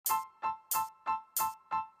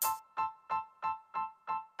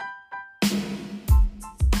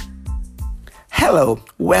Hello,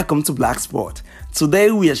 welcome to Black Sport. Today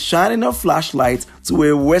we are shining a flashlight to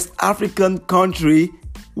a West African country.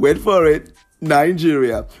 Wait for it,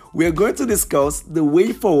 Nigeria. We are going to discuss the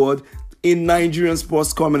way forward in Nigerian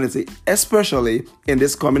sports community, especially in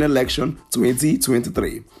this coming election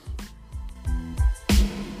 2023.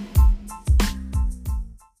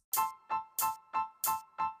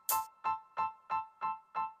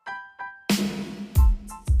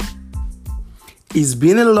 It's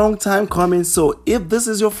been a long time coming, so if this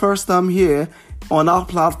is your first time here on our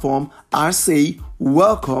platform, I say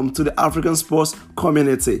welcome to the African sports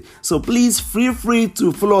community. So please feel free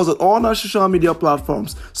to follow us on all our social media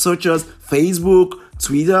platforms such as Facebook,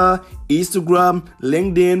 Twitter, Instagram,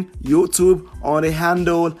 LinkedIn, YouTube on the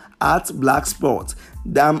handle at Black Sport.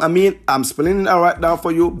 I'm spelling it out right now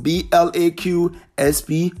for you, BLAQSPORT.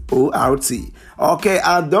 Okay,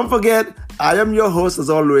 and don't forget, I am your host as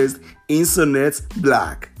always, Internet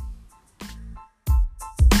Black.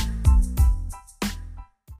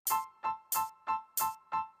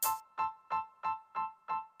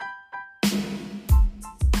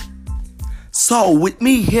 So with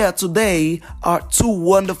me here today are two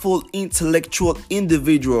wonderful intellectual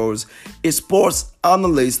individuals, a sports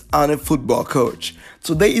analyst and a football coach.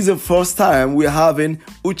 Today is the first time we're having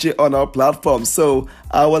Uche on our platform, so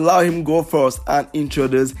I will allow him go first and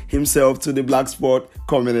introduce himself to the Black Sport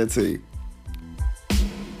community.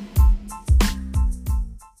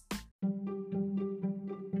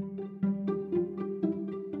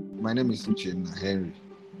 My name is Uche Henry.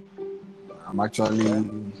 I'm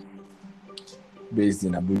actually based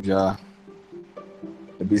in Abuja,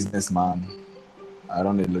 a businessman. I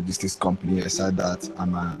run a logistics company. Aside that,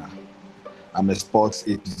 I'm a sports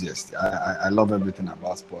enthusiast. I love everything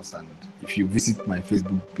about sports, and if you visit my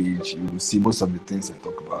Facebook page, you will see most of the things I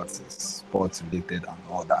talk about is sports related and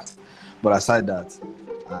all that. But aside that,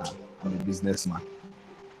 I'm a businessman.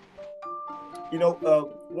 When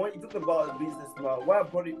you talk about businessman, why I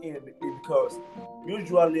brought it in is because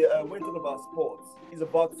usually when you talk about sports, it's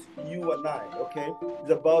about you and I, okay?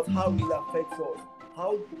 It's about how it affects us,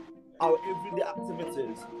 how our everyday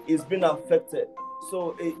activities is being affected.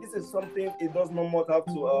 So this is something it does not much have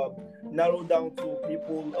to narrow down to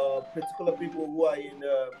people, particular people who are in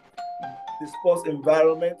the sports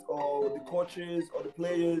environment or the coaches or the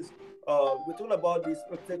players. We're talking about the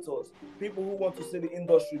spectators, people who want to see the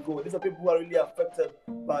industry go. These are people who are really affected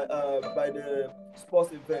by the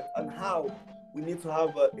sports event and how we need to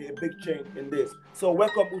have a big change in this. So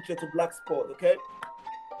welcome Uche to Black Sport, okay?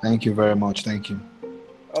 Thank you very much. Thank you.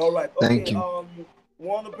 All right. Okay. Thank you.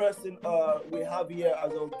 One person we have here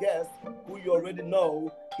as our guest, who you already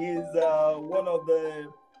know, he's one of the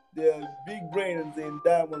big brains in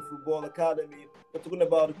Diamond Football Academy. We're talking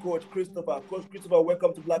about the coach Christopher. Coach Christopher,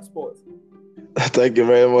 welcome to Black Sports. Thank you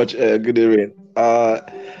very much. Good evening. I'm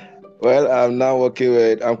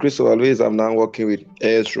Christopher Luis. I'm now working with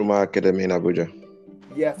AS Roma Academy in Abuja.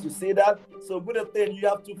 Yes, you see that? So good thing you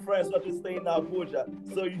have two friends who actually stay in Abuja.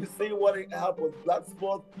 So you see what happens. Black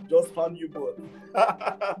Sport just found you both.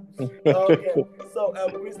 Okay. So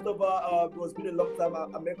Christopher, it was been a long time.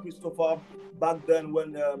 I met Christopher back then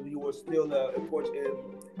when he was still a coach in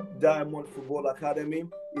Diamond Football Academy.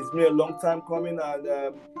 It's been a long time coming, and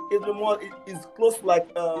it's close to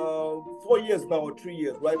like 4 years now or 3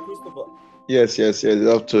 years, right, Christopher? Yes. It's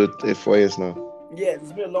up to 4 years now. Yes,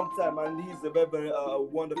 it's been a long time, and he's a very, very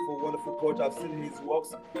wonderful coach. I've seen his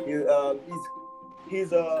works.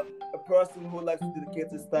 He's a person who likes to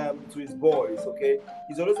dedicate his time to his boys, okay?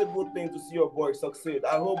 It's always a good thing to see your boys succeed.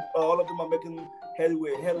 I hope all of them are making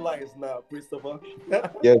headlines now, Christopher.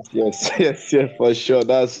 Yes, for sure.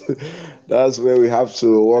 That's where we have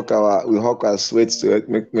to work our sweats to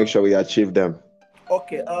make sure we achieve them.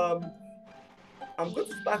 Okay, I'm going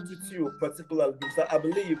to start with you particularly because I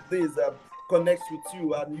believe this connects with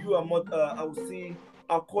you, and you are more.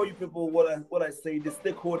 I'll call you people what I say, the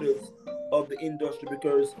stakeholders of the industry,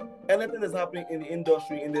 because anything that's happening in the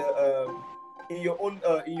industry, in your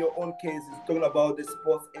own case, is talking about the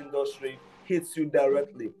sports industry, hits you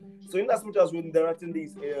directly. So in as much as we're directing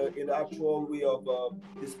this in the actual way of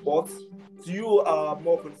the sports, you are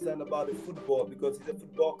more concerned about the football because he's a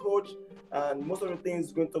football coach, and most of the things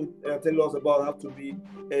he's going to tell us about have to be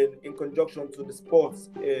in conjunction to the sports,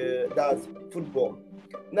 that's football.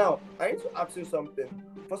 Now, I need to ask you something.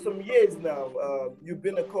 For some years now, you've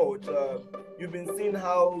been a coach. You've been seeing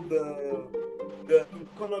how the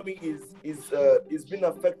economy is being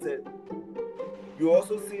affected. You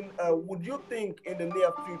also seen. Would you think in the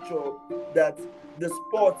near future that the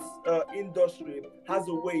sports industry has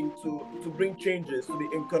a way to bring changes to the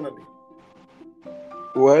economy?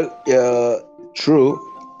 Well, true.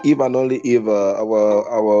 if and only if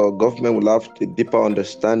our government will have a deeper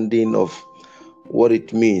understanding of what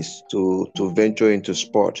it means to venture into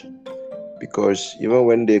sport, because even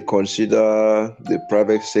when they consider the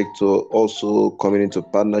private sector also coming into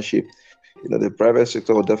partnership, the private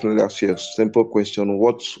sector will definitely ask you a simple question: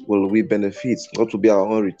 what will we benefit? What will be our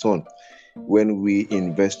own return when we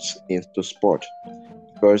invest into sport?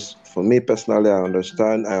 Because for me personally, I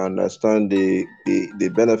understand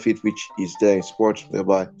the benefit which is there in sport,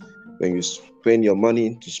 whereby when you spend your money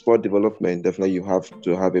into sport development, definitely you have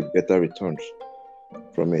to have a better returns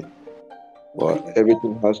from it. But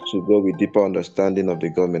everything has to go with deeper understanding of the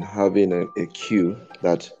government, having a queue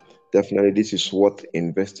that definitely this is worth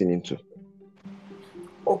investing into.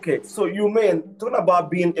 Okay, so you mean talking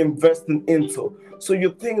about being investing into. So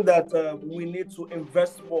you think that we need to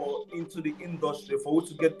invest more into the industry for we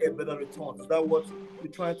to get a better return? Is that what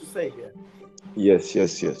you're trying to say here? Yes,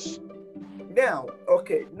 yes, yes. Now,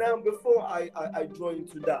 okay, now before I draw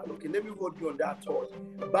into that, okay, let me hold you on that thought.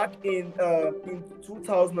 Back in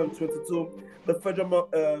 2022, the federal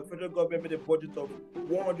government made a budget of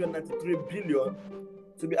 193 billion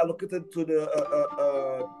to be allocated to the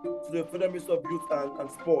Federal Ministry of Youth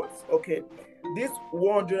and Sports. Okay, this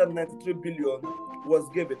 193 billion was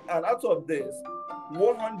given, and out of this,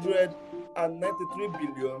 193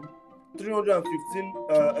 billion,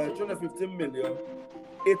 315 million,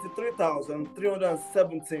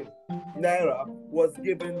 83,317 naira was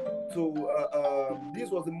given to.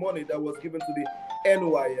 This was the money that was given to the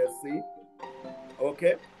NYSC.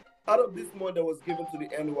 Okay, out of this money that was given to the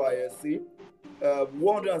NYSC,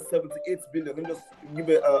 178 billion. Let me just give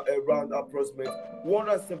a round approximate.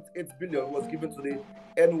 178 billion was given to the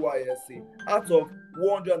NYSC out of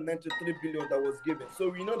 193 billion that was given. So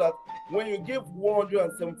we know that when you give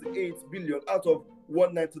 178 billion out of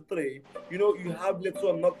 193, you have little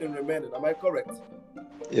or nothing remaining. Am I correct?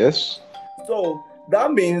 Yes. So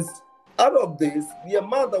that means out of this, the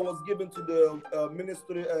amount that was given to the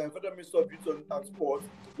Federal Ministry of Youth and Sports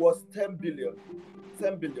was 10 billion.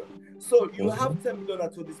 10 billion. So you have 10 billion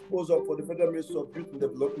at your disposal for the Federal Ministry of Youth and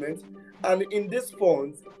Development, and in this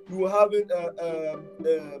funds you have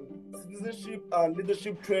citizenship and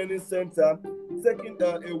leadership training center taking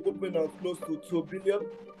a whopping of close to 2 billion,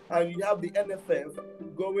 and you have the NFF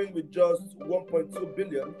going with just 1.2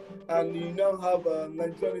 billion, and you now have a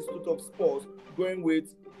Nigerian Institute of Sports going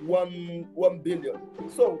with 1 billion.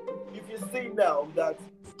 So if you see now that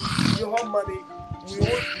you have money, you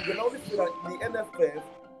can only see that the NFF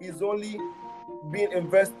is only being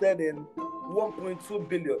invested in 1.2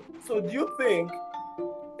 billion. So do you think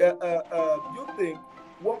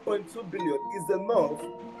 1.2 billion is enough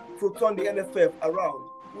to turn the NFF around?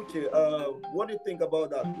 Uche, what do you think about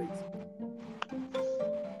that, please?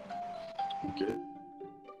 Okay.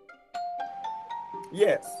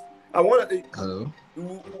 Yes, I want to. Hello.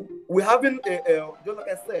 We're having just like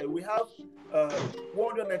I said, we have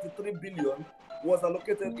 193 billion was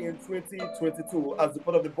allocated in 2022 as a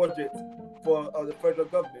part of the budget for the federal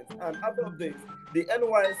government, and out of this, the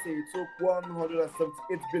NYC took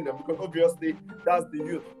 178 billion because obviously that's the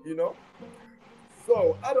youth.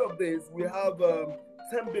 So out of this, we have 10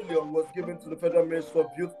 billion was given to the Federal Ministry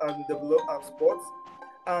of Youth and Development and Sports.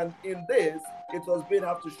 And in this, it was being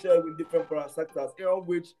have to share with different sectors, in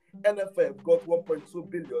which NFF got 1.2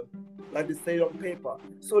 billion, like they say on paper.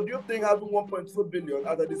 So do you think having 1.2 billion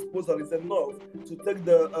at the disposal is enough to take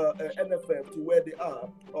the NFF to where they are,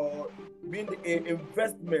 or being the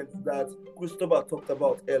investment that Christopher talked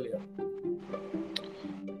about earlier?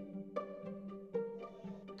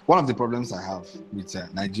 One of the problems I have with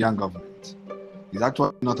Nigerian government is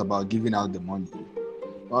actually not about giving out the money.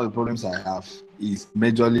 One of the problems I have is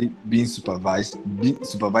majorly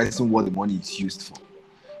supervising what the money is used for.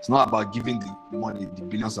 It's not about giving the money, the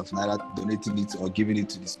billions of naira, donating it or giving it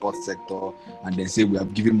to the sports sector and then say we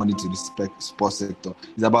have given money to the sports sector.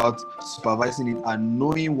 It's about supervising it and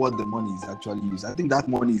knowing what the money is actually used. I think that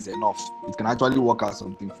money is enough. It can actually work out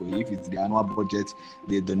something for you. If it's the annual budget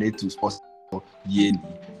they donate to sports sector yearly,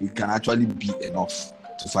 it can actually be enough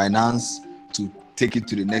to finance, to take it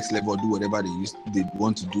to the next level, do whatever they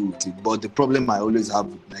want to do with it. But the problem I always have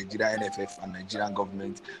with Nigeria NFF and Nigerian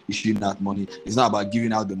government issuing out money is not about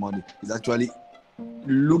giving out the money. It's actually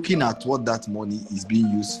looking at what that money is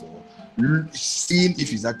being used for, seeing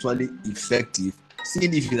if it's actually effective,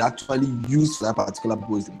 seeing if it's actually used for that particular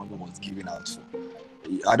purpose the money was given out for.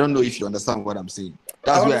 I don't know if you understand what I'm saying.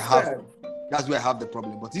 That's where I have the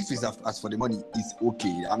problem. But if it's as for the money, it's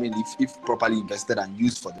okay. I mean, if properly invested and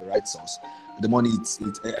used for the right source, the money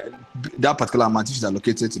that particular amount is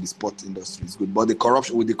allocated to the sport industry is good. But the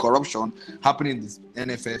corruption happening in this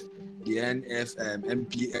NFF, the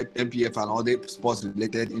MPF and all the sports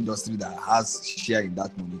related industry that has share in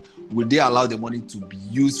that money, will they allow the money to be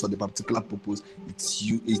used for the particular purpose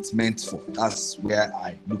it's meant for? That's where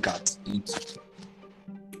I look at it.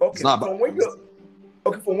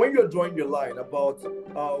 Okay, from when you're drawing your line about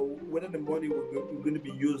whether the money will going to be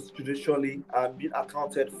used judicially and being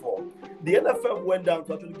accounted for, the NFF went down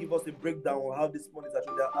to actually give us a breakdown on how this money is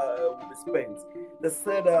actually will be spent. They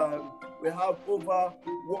said we have over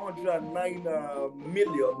 109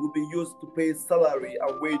 million will be used to pay salary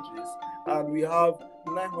and wages, and we have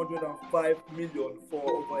 905 million for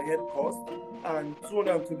overhead costs and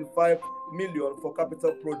 225 million for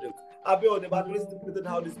capital projects. Abel, they've actually stipulated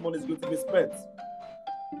how this money is going to be spent.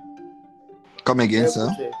 Come again, sir.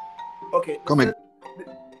 Okay.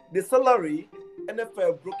 The salary,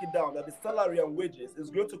 NFL broke it down that the salary and wages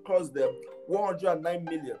is going to cost them 109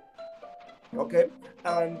 million. Okay,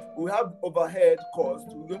 and we have overhead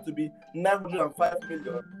costs. We're going to be 905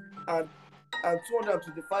 million and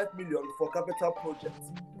 225 million for capital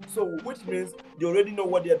projects. So, which means they already know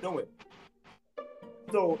what they're doing.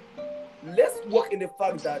 So, let's work in the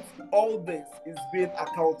fact that all this is being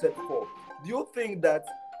accounted for. Do you think that,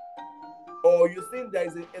 or you think there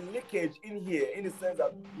is a leakage in here, in the sense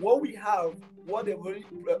that what we have, what they've already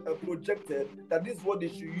projected, that this is what they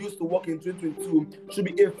should use to work in 2022, should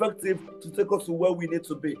be effective to take us to where we need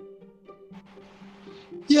to be?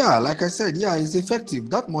 Yeah, like I said, yeah, it's effective.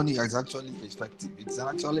 That money is actually effective. It's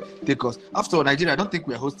actually take us. After all, Nigeria, I don't think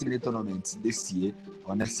we're hosting any tournament this year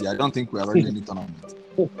or next year. I don't think we're running any tournament.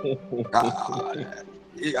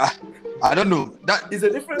 I don't know. That is a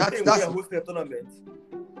different thing when you're hosting a tournament.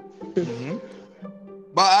 Mm-hmm.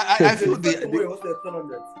 But I feel we host a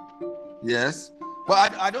tournament. Yes,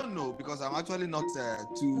 but I don't know, because I'm actually not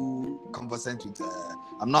too conversant with.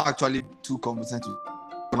 I'm not actually too conversant with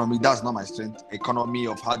economy. That's not my strength. Economy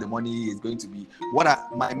of how the money is going to be.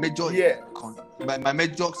 My major my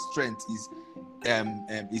major strength is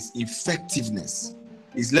effectiveness.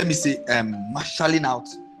 Is, let me say, marshalling out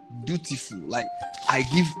dutiful. Like, I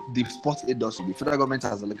give the sports industry, the federal government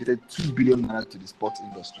has allocated 2 billion naira to the sports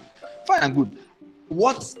industry. Fine and good.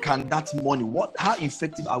 What can that money, how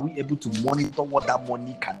effective are we able to monitor what that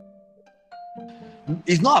money can?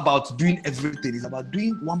 It's not about doing everything, it's about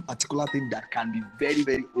doing one particular thing that can be very,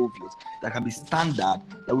 very obvious, that can be standard,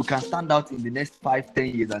 that we can stand out in the next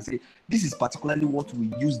 5-10 years and say, this is particularly what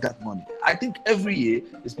we use that money. I think every year,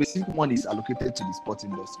 a specific money is allocated to the sports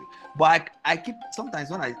industry. But I keep, sometimes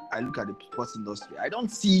when I look at the sports industry, I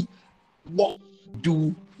don't see what we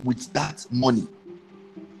do with that money.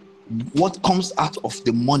 What comes out of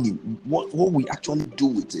the money, what we actually do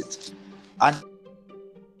with it. And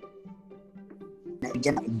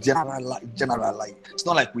general, it's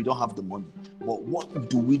not like we don't have the money, but what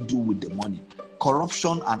do we do with the money?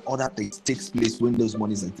 Corruption and other things takes place when those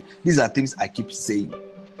monies are. These are things I keep saying.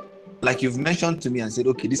 Like you've mentioned to me and said,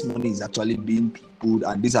 okay, this money is actually being put,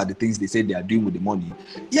 and these are the things they say they are doing with the money.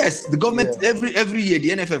 Yes, the government, every year, the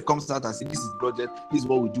NFF comes out and says, this is the project, this is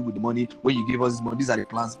what we do with the money. When you give us this money, these are the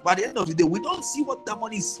plans. But at the end of the day, we don't see what that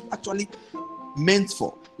money is actually meant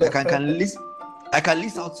for. Like I can list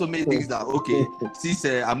out so many things that, okay, since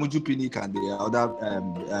Amuju Pinnick and the other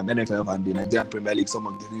NFL and the Nigerian Premier League, some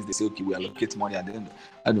of the things they say, okay, we allocate money at the end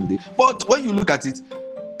of the day. But when you look at it,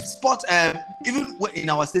 sport, even in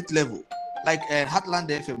our state level, like Heartland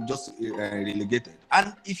FM just relegated.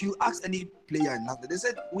 And if you ask any player in that, they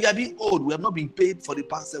said, we are being owed. We have not been paid for the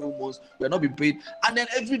past 7 months. We have not been paid. And then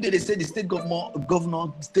every day they say the state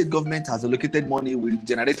government has allocated money. We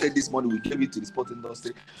generated this money. We gave it to the sport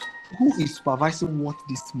industry. Who is supervising what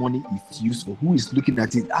this money is used for? Who is looking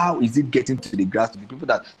at it? How is it getting to the grass, to the people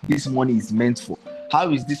that this money is meant for? How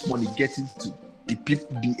is this money getting to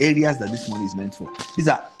the areas that this money is meant for? These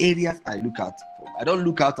are areas I look at. I don't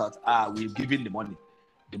look out at, we've given the money.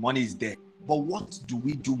 The money is there. But what do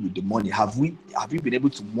we do with the money? Have we been able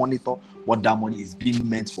to monitor what that money is being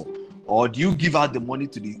meant for? Or do you give out the money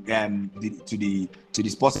to the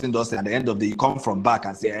sports industry, and at the end of the day, you come from back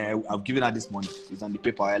and say, I've given out this money. It's on the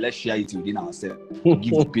paper. Let's share it within ourselves. Give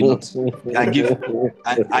the peanuts and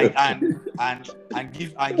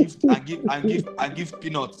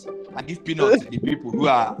give peanuts to the people who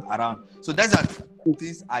are around. So those are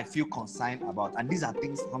things I feel concerned about, and these are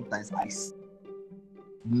things sometimes I see.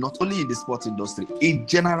 Not only in the sports industry, in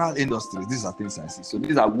general industries, these are things I see. So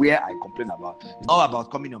these are where I complain about. It's not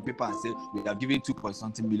about coming on paper and say we have given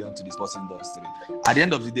 2.something million to the sports industry. At the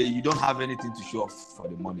end of the day, you don't have anything to show off for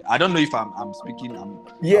the money. I don't know if I'm speaking.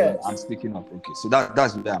 I'm speaking up. Okay, so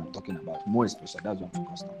that's what I'm talking about. More especially, that's what I'm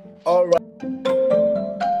focused on. All right.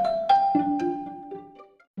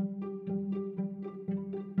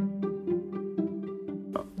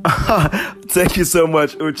 Thank you so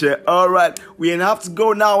much, Uche. All right, we have to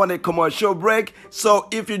go now on a commercial break. So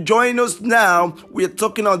if you join us now, we're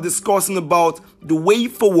talking or discussing about the way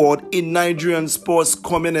forward in Nigerian sports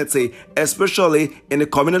community, especially in the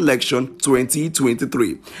coming election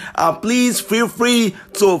 2023. Please feel free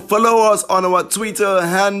to follow us on our Twitter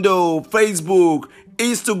handle, Facebook,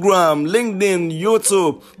 Instagram, LinkedIn,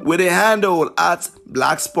 YouTube with a handle at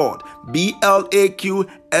Blacksport,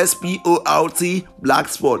 BLAQSPORT,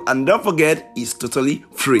 Blacksport. And don't forget, it's totally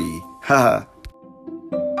free.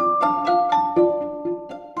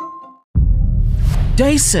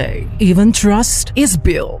 They say even trust is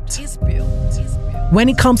built. When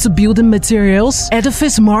it comes to building materials,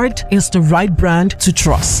 Edifice Mart is the right brand to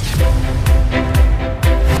trust.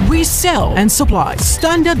 We sell and supply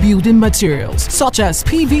standard building materials such as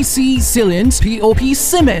PVC ceilings, POP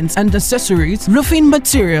cement and accessories, roofing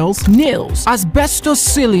materials, nails, asbestos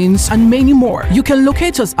ceilings, and many more. You can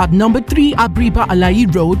locate us at number 3 Abriba Alayi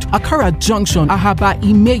Road, Akara Junction, Ahaba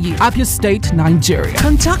Imeyi, Abia State, Nigeria.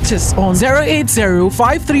 Contact us on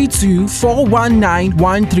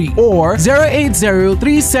 080-532-41913 or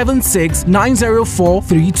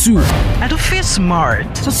 080-376-90432. Edifice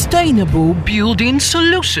Mart, sustainable building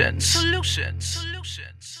solutions.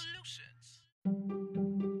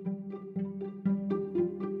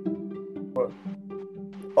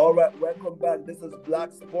 All right, welcome back. This is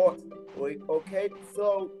Black Sport. Okay,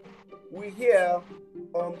 so we're here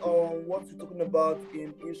on what we're talking about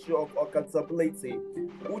in issue of accountability.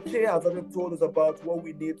 Uche has already told us about what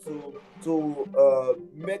we need to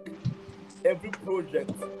make every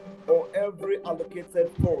project or every allocated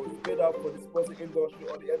fund paid out for the sporting industry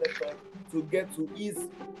or the NFL to get to its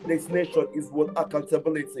destination is what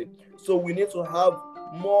accountability. So we need to have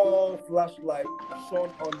more flashlight shown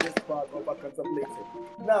on this part of accountability.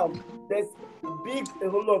 Now, there's a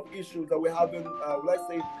whole lot of issues that we're having, let's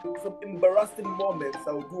say, some embarrassing moments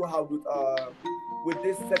that we do have with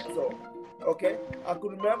this sector. Okay, I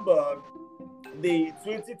could remember the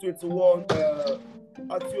 2021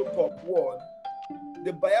 Atio Cup one.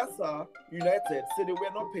 The Bayelsa United said they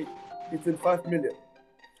were not paid between 5 million.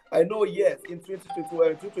 I know, yes, in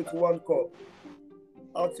 2021 Cup,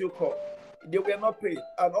 Atio Cup, they were not paid.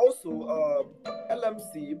 And also,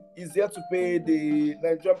 LMC is here to pay the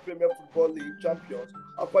Nigerian Premier Football League champions,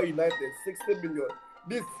 Aqua United, 60 million.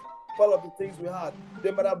 This part of the things we had.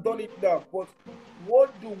 They might have done it now, but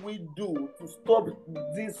what do we do to stop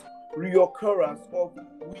this reoccurrence of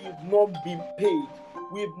we've not been paid?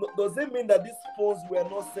 Does it mean that these funds were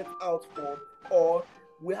not set out for, or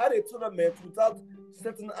we had a tournament without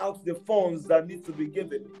setting out the funds that need to be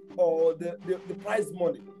given, or the prize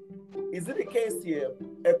money? Is it the case here,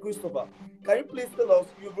 Christopher? Can you please tell us?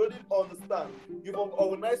 You've already understand. You've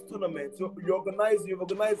organized tournaments. You've organized a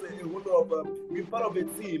whole of being part of a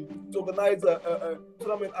team to organize a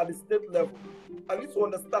tournament at the state level. I need to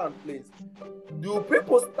understand, please.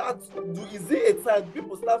 Is it a time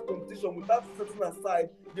people start competition without setting aside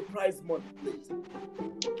the prize money, please?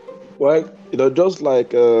 Well, just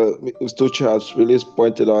like Mr. Charles really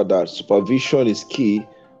pointed out, that supervision is key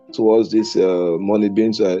towards this money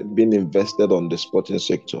being invested on the sporting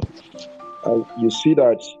sector. And you see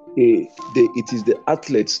that it is the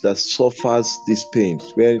athletes that suffers these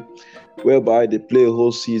pains, whereby they play a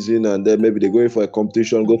whole season and then maybe they go in for a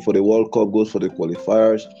competition, go for the World Cup, go for the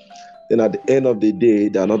qualifiers. Then at the end of the day,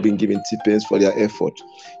 they are not being given T-pence for their effort.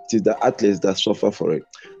 It is the athletes that suffer for it.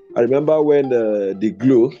 I remember when the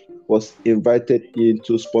Glo was invited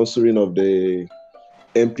into sponsoring of the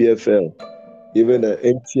MPFL, even the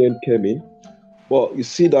MTN came in. Well, you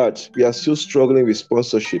see that we are still struggling with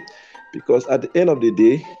sponsorship, because at the end of the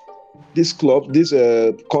day, these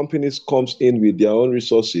companies comes in with their own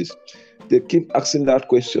resources. They keep asking that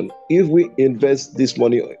question: if we invest this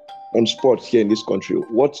money on sports here in this country,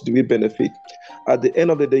 what do we benefit? At the end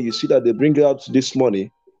of the day, you see that they bring out this money,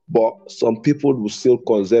 but some people will still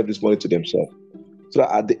conserve this money to themselves. So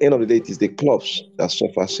that at the end of the day, it is the clubs that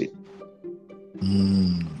suffer it.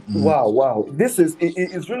 Wow. This is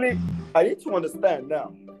it's really. I need to understand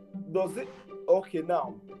now. Does it? Okay,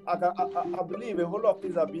 now I believe a whole lot of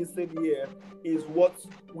things are being said here is what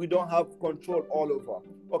we don't have control all over.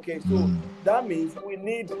 Okay, so that means we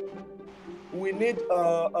need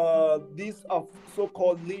these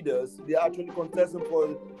so-called leaders. They're actually contesting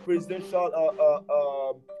for presidential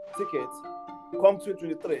tickets come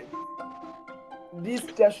 2023.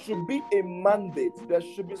 There should be a mandate. There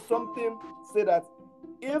should be something say that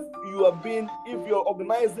if you're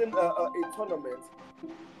organizing a tournament,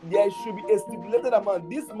 there should be a stipulated amount.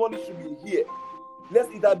 This money should be here.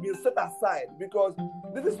 it has been set aside, because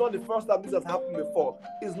this is not the first time this has happened before.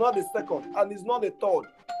 It's not the second, and it's not the third.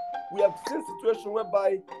 We have seen situations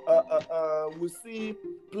whereby we see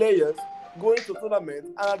players going to tournaments,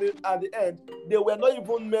 and at the end, they were not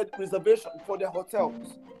even made reservation for their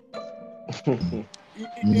hotels.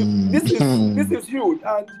 This is huge,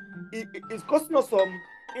 and it's costing us some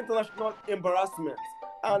international embarrassment,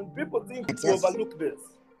 and people think to overlook this.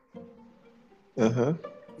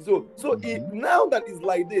 So now that it's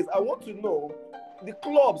like this, I want to know the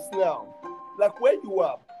clubs now, like where you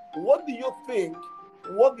are. What do you think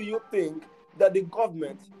that the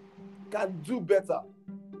government can do better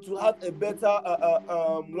to have a better,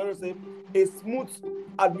 let us say, a smooth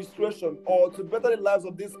administration, or to better the lives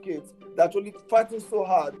of these kids that are actually fighting so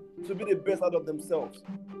hard to be the best out of themselves?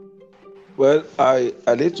 Well, I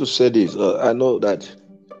need to say this. I know that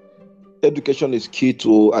education is key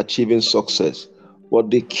to achieving success, but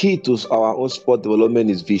the key to our own sport development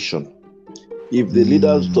is vision. If the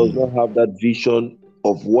leaders does not have that vision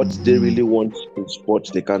of what they really want in sports,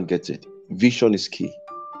 they can't get it. Vision is key.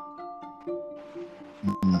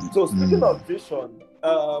 So speaking of vision,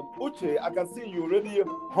 Uche, I can see you already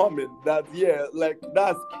humming that. Yeah, like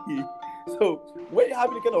that's key. So when you have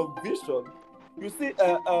any kind of vision, you see,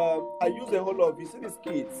 I use a whole lot of, you see these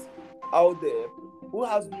kids out there who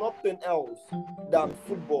has nothing else than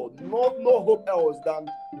football, no hope else than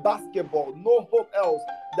basketball, no hope else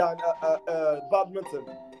than badminton.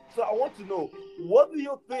 So I want to know, what do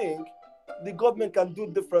you think the government can do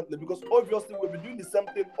differently? Because obviously we'll be doing the same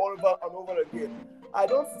thing over and over again. I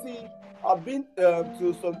don't see, I've been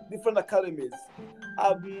to some different academies.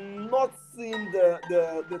 I've not seen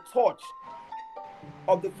the touch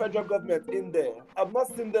of the federal government in there. I've not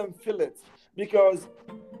seen them feel it, because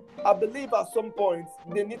I believe at some point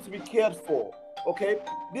they need to be cared for. Okay,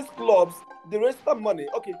 these clubs, they register money.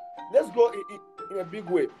 Okay, let's go in a big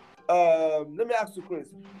way. Let me ask you, Chris.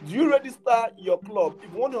 Do you register your club?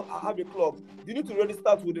 If you want to have a club, do you need to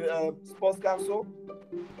register with the sports council?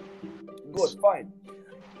 Good, fine.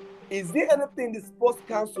 Is there anything the sports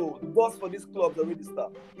council does for these clubs that register?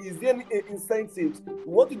 Is there any incentives?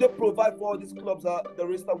 What do they provide for all these clubs that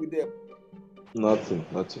register with them? Nothing.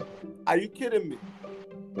 Are you kidding me?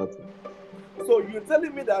 Nothing. So you're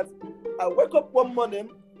telling me that I wake up one morning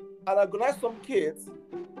and I organize some kids,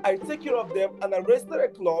 I take care of them, and I register a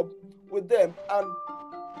club with them, and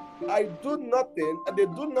I do nothing, and they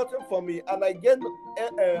do nothing for me, and I get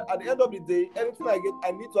at the end of the day, anything I get,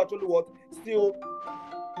 I need to actually still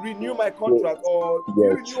renew my contract, or do you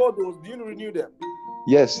renew all those? Do you renew them?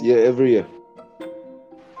 Yes, every year.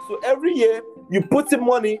 So every year you put in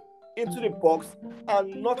money into the box,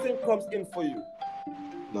 and nothing comes in for you.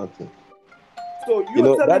 Nothing. So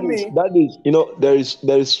you're telling me that is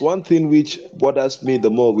there is one thing which bothers me the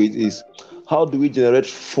more with is, how do we generate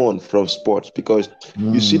funds from sports? Because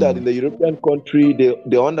you see that in the European country,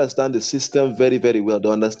 they understand the system very, very well. They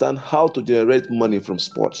understand how to generate money from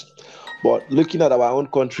sports. But looking at our own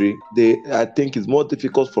country, I think it's more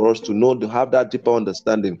difficult for us to have that deeper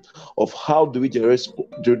understanding of how do we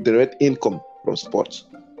generate income from sports.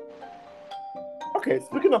 Okay,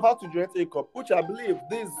 speaking of how to generate income, which I believe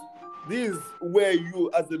this where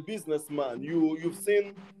you, as a businessman, you've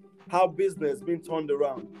seen how business been turned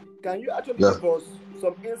around. Can you actually give us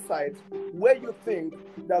some insight where you think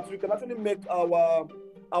that we can actually make our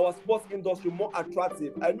sports industry more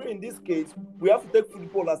attractive? I know in this case we have to take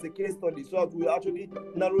football as a case study, so that we actually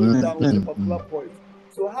narrow it down to a particular point.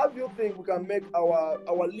 So how do you think we can make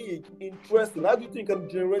our league interesting? How do you think we can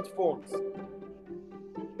generate funds?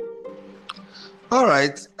 All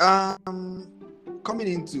right. Coming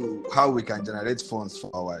into how we can generate funds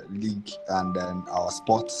for our league and then our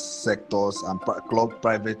sports sectors and club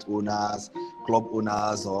private owners, club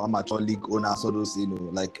owners or amateur league owners, all those,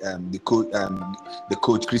 like the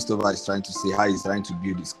coach Christopher is trying to say how he's trying to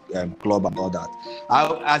build his club and all that.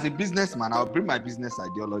 As a businessman, I'll bring my business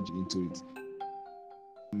ideology into it.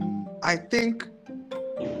 I think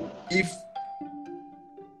if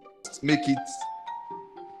make it,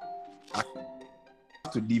 I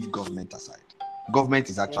have to leave government aside. Government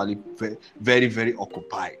is actually very, very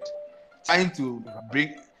occupied. Trying to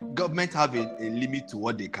bring government have a limit to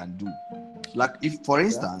what they can do. Like if, for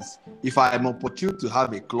instance, if I am opportune to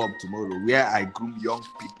have a club tomorrow where I groom young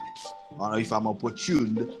people, or if I'm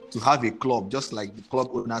opportune to have a club just like the club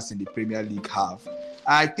owners in the Premier League have,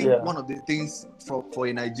 I think one of the things for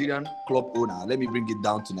a Nigerian club owner, let me bring it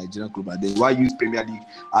down to Nigerian club, and then why use Premier League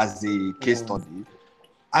as a case study.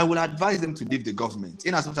 I will advise them to leave the government.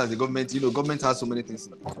 In as much as the government, government has so many things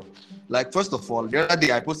in it. Like, first of all, the other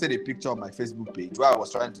day I posted a picture on my Facebook page where I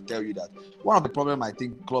was trying to tell you that one of the problems I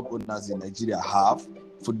think club owners in Nigeria have,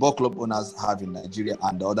 football club owners have in Nigeria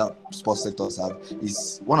and the other sports sectors have,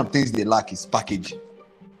 is one of the things they lack is packaging.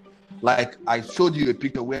 Like, I showed you a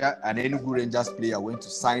picture where an Enugu Rangers player went to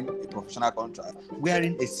sign a professional contract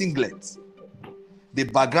wearing a singlet. The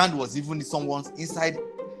background was even someone's inside.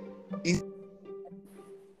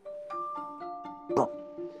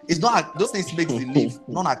 It's not, those things make the leave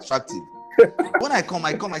non-attractive. When I come,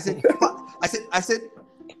 I said,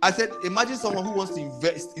 imagine someone who wants to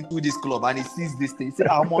invest into this club and he sees this thing. He said,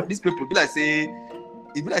 these people, be like say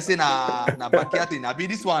na backyard thing. I mean,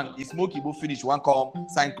 this one is smoky, will finish one come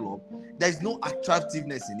sign club. There is no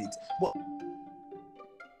attractiveness in it. But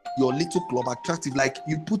your little club attractive, like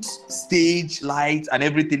you put stage lights and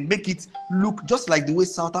everything, make it look just like the way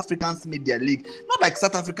South Africans made their league. Not like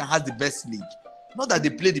South Africa has the best league, not that they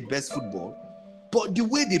play the best football, but the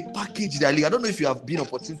way they package their league. I don't know if you have been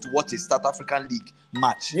opportunity to watch a South African league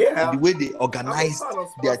match. Yeah, the way they organize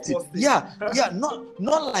their team.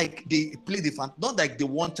 Not like they play the fan, not like they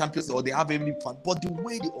won champions or they have any fun, but the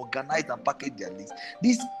way they organize and package their leagues.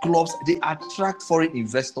 These clubs, they attract foreign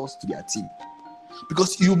investors to their team.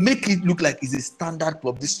 Because you make it look like it's a standard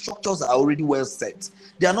club. The structures are already well set.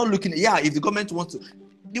 They are not looking, if the government wants to,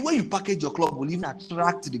 the way you package your club will even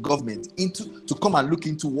attract the government to come and look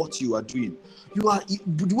into what you are doing.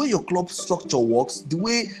 The way your club structure works, the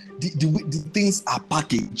way the things are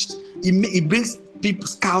packaged, it brings people,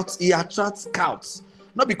 scouts, it attracts scouts.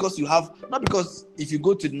 Not because if you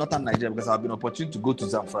go to northern Nigeria, because I've been opportunity to go to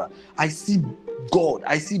Zamfara, I see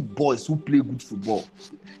boys who play good football.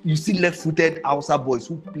 You see left-footed Hausa boys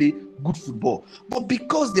who play good football. But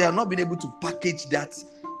because they are not been able to package that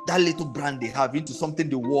little brand they have into something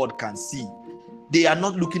the world can see, they are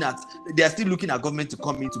still looking at government to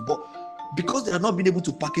come into, but because they are not being able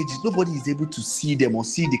to package it, nobody is able to see them or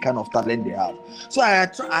see the kind of talent they have. So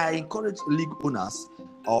I encourage league owners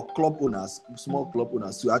or club owners, small club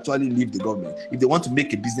owners, to actually leave the government if they want to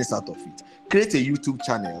make a business out of it. Create a YouTube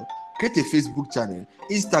channel, create a Facebook channel,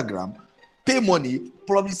 Instagram, pay money,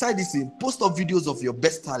 publicize this thing, post up videos of your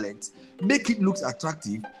best talent, make it look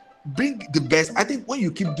attractive, bring the best. I think when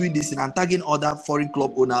you keep doing this and tagging other foreign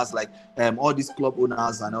club owners, like all these club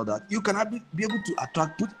owners and all that, you can be able to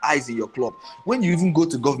put eyes in your club. When you even go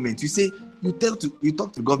to government, you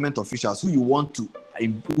talk to government officials who you want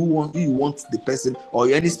the person, or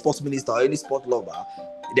any sports minister or any sport lover.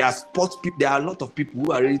 There are a lot of people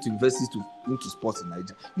who are ready to invest into sports in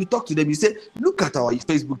Nigeria. You talk to them, you say, look at our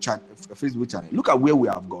Facebook channel, look at where we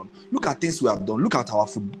have gone, look at things we have done, look at our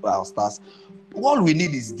football stars. All we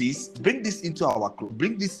need is this. Bring this into our club.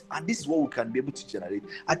 Bring this, and this is what we can be able to generate.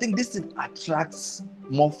 I think this thing attracts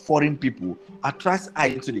more foreign people, attracts eye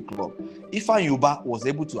into the club. Ifeanyi Ubah was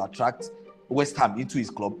able to attract West Ham into his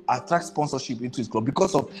club, attract sponsorship into his club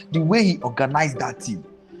because of the way he organized that team.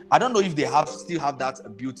 I don't know if they still have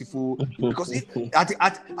that beautiful, because at a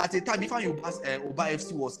time, Ifeanyi Ubah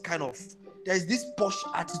FC was kind of, there's this posh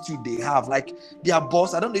attitude they have, like their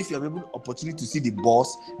boss. I don't know if you have able opportunity to see the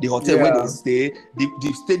boss, the hotel where they stay,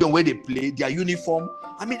 the stadium where they play, their uniform.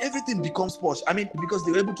 I mean, everything becomes posh. I mean, because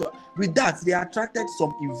they were able to, with that, they attracted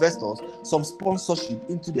some investors, some sponsorship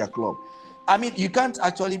into their club. I mean, you can't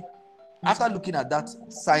actually, after looking at that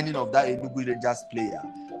signing of that Enugu Rangers player,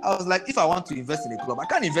 I was like, if I want to invest in a club, I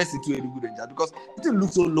can't invest into Enugu Rangers because it didn't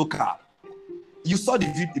look so local. You saw the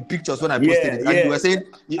pictures when I posted it, and you were saying,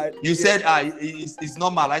 you said, it's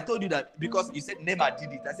normal. I told you that because you said Neymar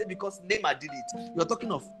did it. I said, because Neymar did it. You're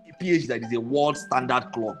talking of PH that is a world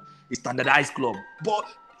standard club, a standardized club. But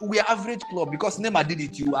we are average club because Neymar did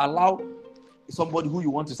it. You allow somebody who you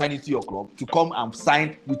want to sign into your club to come and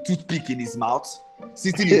sign with toothpick in his mouth,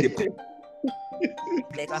 sitting in the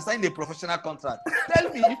and sign a professional contract. Tell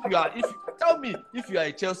me if you are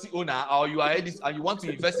a Chelsea owner or you are and you want to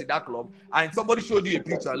invest in that club, and somebody showed you a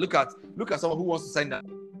picture. Look at someone who wants to sign that.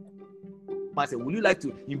 I say, would you like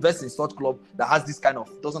to invest in such club that has this kind of,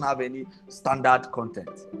 doesn't have any standard content?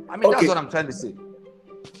 I mean, that's what I'm trying to say.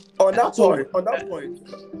 On that point,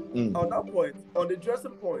 on the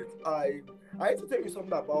dressing point, I have to tell you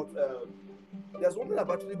something about. There's one thing I've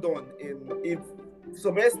actually done in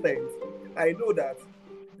some extent. I know that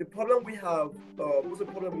the problem we have,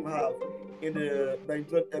 in the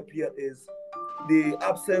Nigerian FPL is the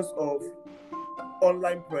absence of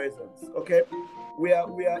online presence. Okay, we are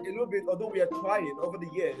a little bit, although we are trying over the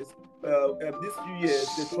years, these few years,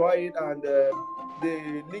 they're trying, and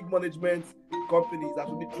the league management companies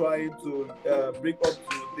actually trying to bring up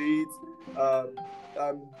to date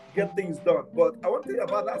um, get things done. But I want to tell you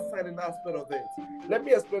about that signing aspect of it. Let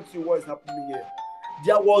me explain to you what is happening here.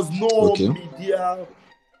 There was no Okay. media.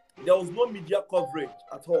 There was no media coverage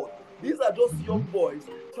at all. These are just young boys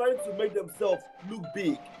trying to make themselves look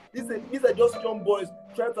big. These are just young boys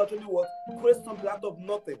trying to actually create something out of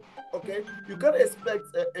nothing. Okay, you can't expect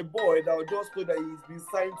a boy that will just know that he's been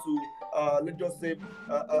signed to, let's just say,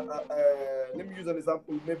 let me use an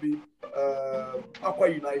example, maybe Aqua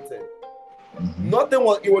United. Nothing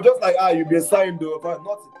was. It was just like you've been signed though, but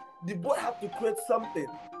nothing. The boy had to create something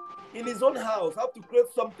in his own house. Have to create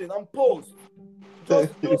something and post.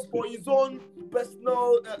 Just for his own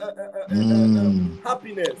personal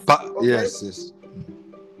happiness. Okay? Yes.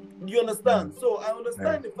 Do you understand? So I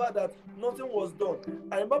understand the fact that nothing was done.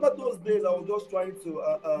 I remember those days I was just trying to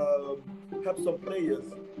help some players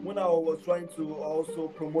when I was trying to also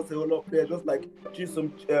promote a whole lot of players, just like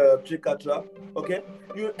Chisom Chikatra. Okay,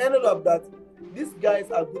 you ended up that these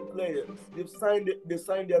guys are good players. They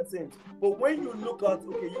signed their teams. But when you look at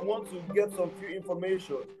you want to get some few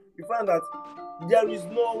information, you find that there is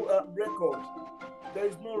no record. There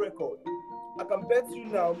is no record. I can bet you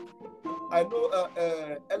now. I know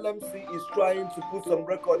LMC is trying to put some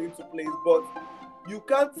record into place, but you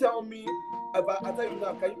can't tell me. I tell you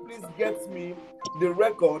now, can you please get me the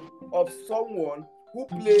record of someone who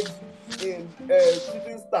plays in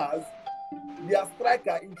Shooting Stars, their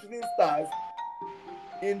striker in Shooting Stars,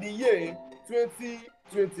 in the year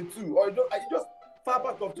 2022, or just far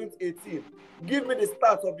back of 2018? Give me the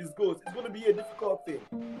stats of his goals. It's going to be a difficult thing.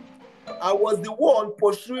 I was the one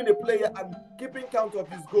pursuing a player and keeping count of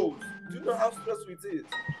his goals. Do you know how stressful it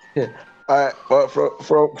is?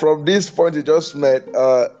 From this point you just made,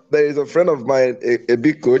 there is a friend of mine, a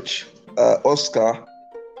big coach, Oscar.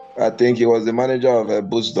 I think he was the manager of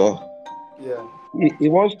Busdo. Yeah. He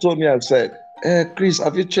once told me and said, Chris,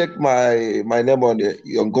 have you checked my name on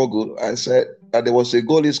Google? I said that there was a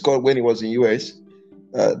goal he scored when he was in US.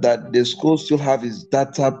 That the school still have his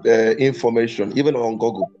data information, even on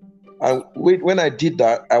Google. And when I did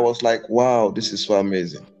that, I was like, wow, this is so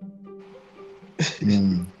amazing.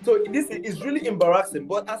 So this is really embarrassing.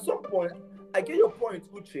 But at some point, I get your point,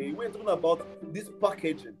 Uche. We're talking about this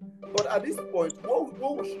packaging. But at this point,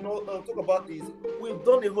 what we should not talk about is we've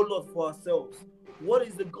done a whole lot for ourselves. What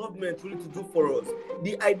is the government really to do for us?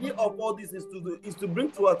 The idea of all this is to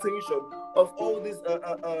bring to attention of all these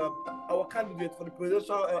our candidates for the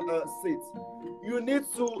presidential seats. You need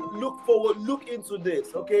to look into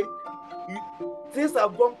this, okay? Things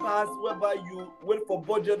have gone past whereby you wait for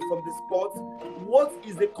budget from the sports. What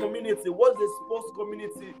is the community? What does the sports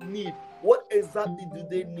community need? What exactly do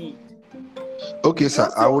they need? Okay,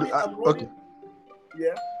 sir.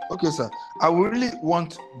 Yeah. Okay, sir. I would really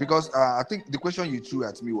want, because I think the question you threw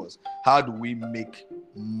at me was, how do we make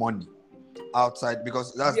money outside?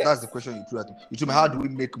 Because that's the question you threw at me. You told me, how do we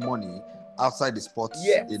make money outside the sports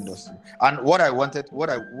industry? And what I went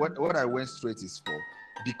straight is for,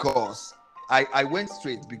 because I went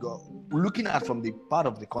straight because looking at from the part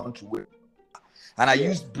of the country where, and I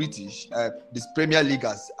used British, this Premier League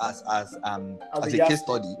as a case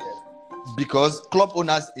study. Because club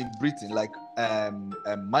owners in Britain, like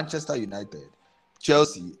Manchester United,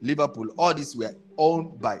 Chelsea, Liverpool, all these were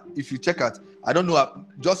owned by, if you check out, I don't know,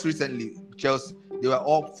 just recently, Chelsea, they were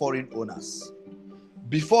all foreign owners.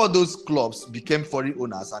 Before those clubs became foreign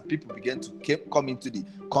owners and people began to come into the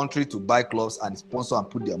country to buy clubs and sponsor and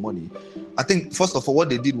put their money, I think, first of all, what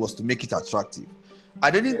they did was to make it attractive.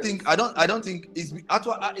 I don't think it's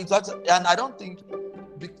actual, and I don't think,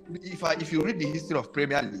 if you read the history of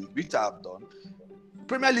Premier League, which I have done,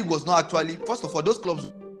 Premier League was not actually, first of all, those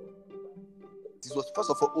clubs, it was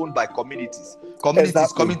first of all owned by communities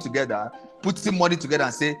coming together, putting money together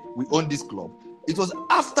and say, we own this club. It was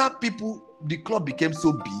after the club became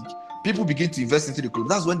so big, people begin to invest into the club.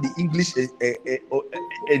 That's when the English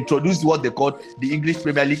introduced what they called the English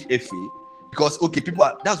Premier League FA. Because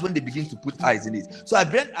that's when they begin to put eyes in it. So I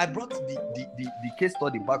brought the case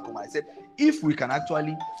study back home. I said, if we can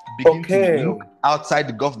actually begin to look outside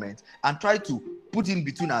the government and try to put in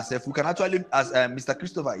between ourselves, we can actually, as Mr.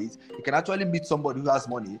 Christopher is, he can actually meet somebody who has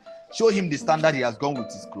money, show him the standard he has gone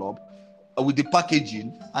with his club, with the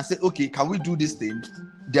packaging, and say, okay, can we do this thing?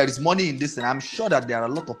 There is money in this, and I'm sure that there are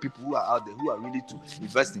a lot of people who are out there who are ready to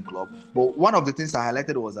invest in club. But one of the things I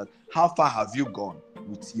highlighted was that, how far have you gone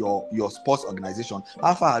with your sports organization?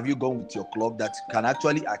 How far have you gone with your club that can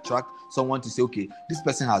actually attract someone to say, okay, this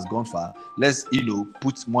person has gone far, let's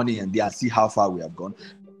put money in there and see how far we have gone.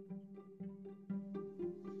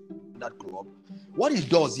 That club, What he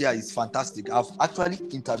does here is fantastic. I've actually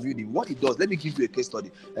interviewed him. What he does, let me give you a case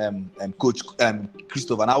study, Coach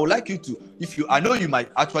Christopher. And I would like you to, I know you might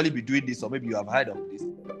actually be doing this, or maybe you have heard of this.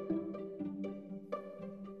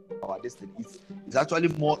 This thing is actually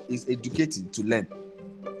is educating to learn.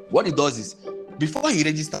 What he does is, before he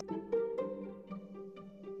registers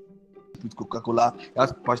with Coca-Cola, he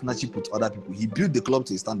has partnership with other people. He built the club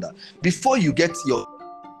to a standard. Before you get your,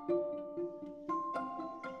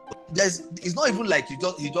 it's not even like you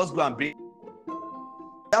just go and bring.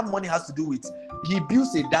 That money has to do with, he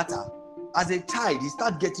builds a data. As a child,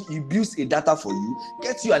 he builds a data for you,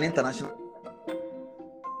 gets you an international,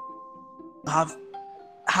 have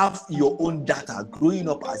your own data growing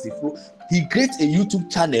up as a flow. He creates a YouTube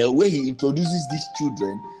channel where he introduces these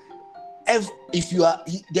children. There's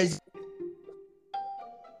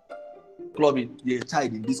club a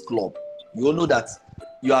child in this club, you all know that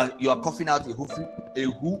you are coughing out a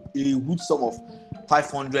huge sum of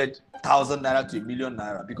 500,000 naira to 1 million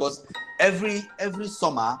naira, because every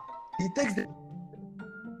summer he takes them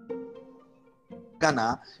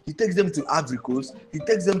Ghana, he takes them to Ivory Coast, he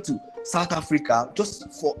takes them to South Africa, just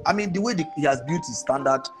for, the way he has built his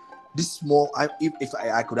standard. This small, if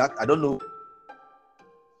I could act, I don't know.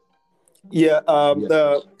 Yeah, I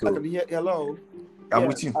so, can hear. Hello. I'm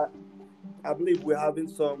with you. I believe we're having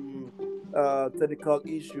some technical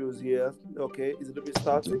issues here. Okay, is it a bit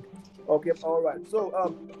static? Okay, all right.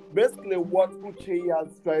 So basically what Uche has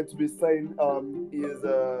tried to be saying is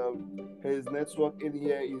his network in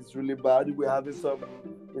here is really bad. We're having some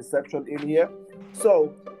reception in here.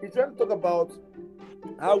 So he's trying to talk about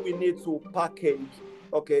how we need to package,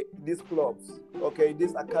 these clubs,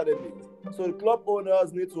 these academies. So the club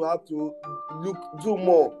owners need to have to do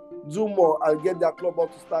more and get their club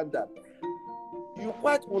up to standard. You're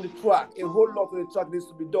quite on the track. A whole lot on the track needs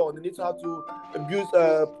to be done. They need to have to abuse,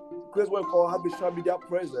 create what we call have a social media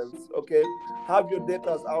presence. Have your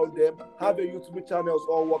data out there. Have your YouTube channels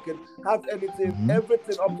all working. Have everything up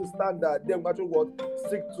to standard. Then actually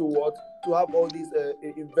stick to have all these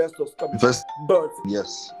investors coming. But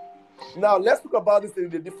yes. Now let's talk about this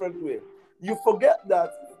in a different way. You forget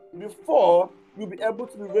that before you'll be able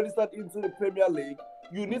to be registered into the Premier League,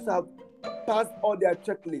 you need to have passed all their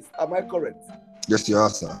checklists. Am I correct? Yes, you are,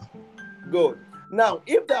 sir. Good. Now,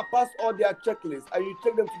 if they have passed all their checklists and you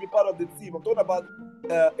check them to be part of the team, I'm talking about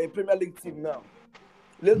a Premier League team now.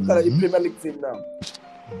 Let's look at a Premier League team now.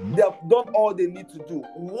 They have done all they need to do.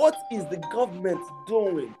 What is the government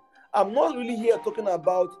doing? I'm not really here talking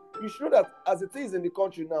about, you should know that as it is in the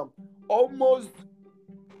country now, almost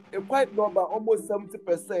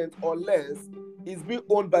 70% or less is being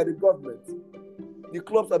owned by the government. The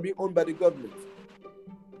clubs are being owned by the government.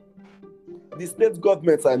 The state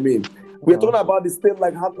governments, We're talking about the state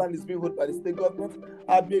like Heartland is being owned by the state government.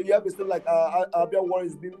 You have a state like Abia Warren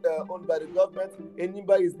is being owned by the government.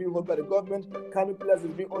 Enimba is being owned by the government. Kano Pillars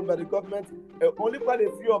is being owned by the government. Only quite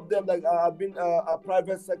a few of them have been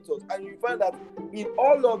private sectors. And you find that in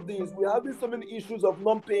all of these, we're having so many issues of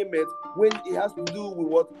non-payment when it has to do with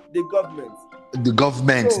what? The government. The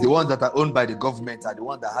government, the ones that are owned by the government are the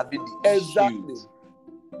ones that are having the issues.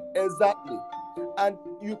 Exactly. And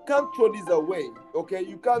you can't throw this away, You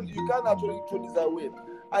can't actually throw this away.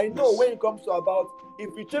 I know when it comes to about,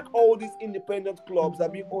 if you check all these independent clubs that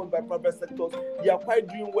are being owned by private sectors, they are quite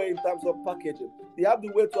doing well in terms of packaging. They have the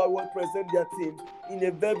way to present their teams in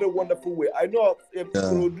a very, very wonderful way. I know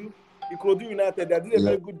Ikorodu United, they did a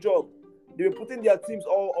very good job. They were putting their teams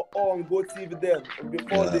all on Go TV then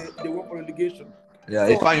before they went for relegation. Yeah,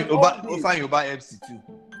 so Ifeanyi Uba FC too.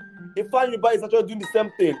 Ifeanyi Uba is actually doing the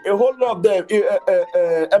same thing. A whole lot of them,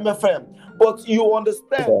 MFM. But you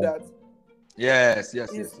understand that it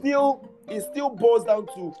still boils down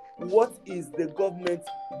to what is the government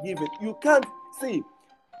giving. You can't take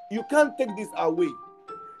this away.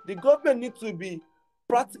 The government needs to be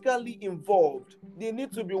practically involved. They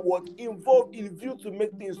need to be involved in view to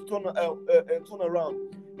make things turn around.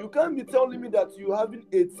 You can't be telling me that you're having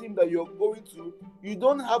a team that you're going to. You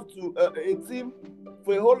don't have to a team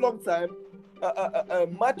for a whole long time.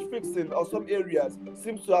 Match fixing or some areas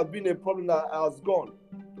seems to have been a problem that has gone.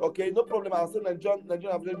 No problem. I'll say Nigerian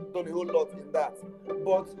have done a whole lot in that.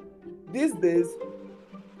 But these days,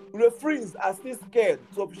 referees are still scared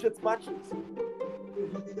to officiate matches.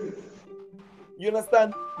 You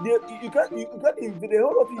understand? You can't the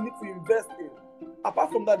whole lot you need to invest in.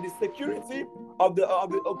 Apart from that, the security of the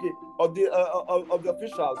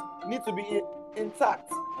officials need to be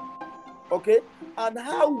intact. And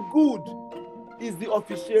how good is the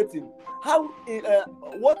officiating?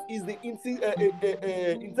 What is the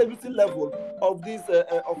integrity level of these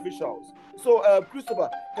officials? So, Christopher,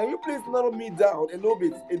 can you please narrow me down a little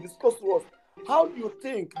bit and discuss to us how do you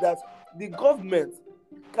think that the government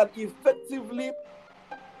can effectively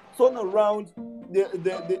turn around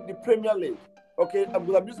the Premier League? Okay, I'm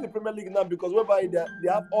using the Premier League now because whereby they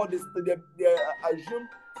have all this, they are assumed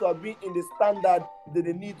to have been in the standard that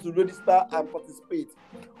they need to register and participate.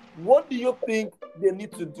 What do you think they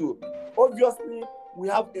need to do? Obviously, we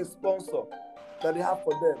have a sponsor that they have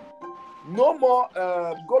for them. No more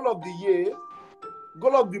goal of the year,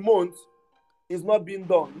 goal of the month is not being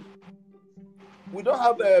done. We don't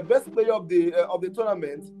have a best player of the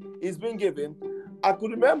tournament is being given. I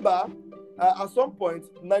could remember at some point,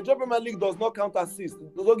 Nigerian Premier League does not count assist.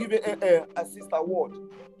 Does not give an assist award.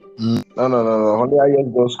 No. Only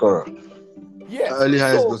highest goal scorer. Yes. Early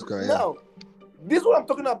highest goal scorer. Now, this is what I'm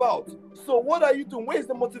talking about. So, what are you doing? Where's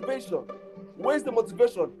the motivation? Where's the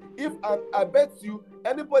motivation? If I bet you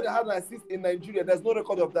anybody that had an assist in Nigeria, there's no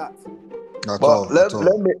record of that.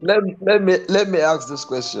 Let me ask this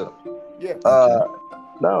question. Yeah.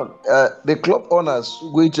 Now, the club owners,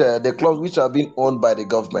 the clubs which are being owned by the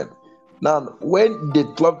government. Now, when the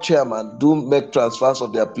club chairman do make transfers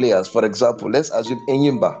of their players, for example, let's assume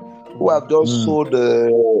Enyimba, who have just sold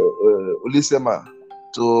Olisema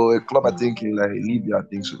to a club, I think in Libya, I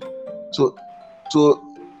think so. So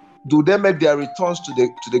do they make their returns to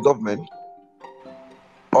the government,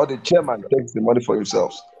 or the chairman takes the money for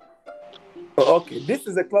himself? Okay, this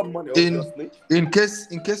is a club money, obviously. In case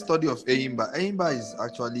study of Enyimba is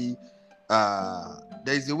actually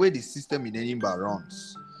there is a way the system in Enyimba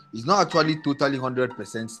runs. It's not actually totally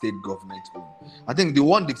 100% state government owned. I think the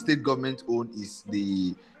one the state government owned is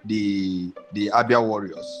the Abia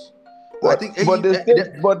Warriors. But the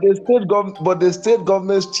state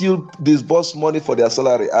government still disburse money for their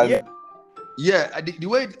salary. And the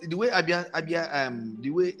way the way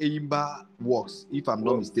Enyimba works, if I'm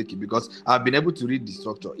not mistaken, because I've been able to read the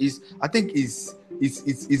structure, is a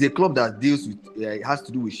club that deals with it has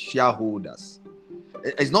to do with shareholders.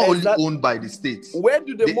 It's not only owned by the state. Where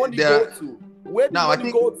do the money go to? Where do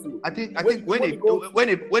money go to? I think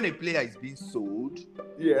when a player is being sold,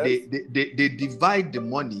 they divide the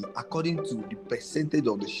money according to the percentage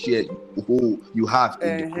of the share you have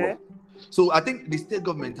in the club. So I think the state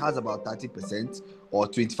government has about 30% or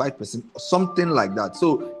 25%, something like that.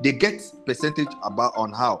 So they get percentage about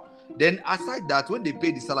on how. Then aside that, when they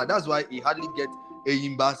pay the salary, that's why he hardly get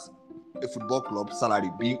Enyimba's football club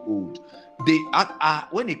salary being owed. They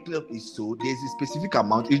when a club is sold, there's a specific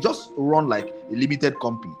amount. It just run like a limited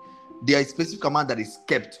company. There is a specific amount that is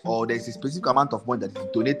kept, or there is a specific amount of money that is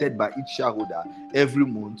donated by each shareholder every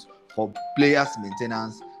month for players'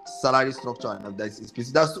 maintenance, salary structure, and that is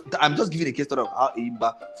specific. I'm just giving a case study of how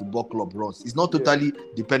Enyimba Football Club runs. It's not totally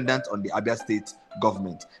dependent on the Abia State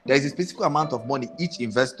government. There is a specific amount of money each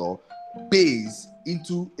investor pays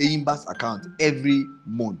into Enyimba's account every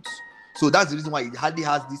month. So that's the reason why it hardly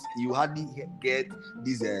has this. You hardly get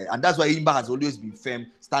this, and that's why Enyimba has always been firm,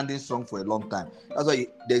 standing strong for a long time. That's why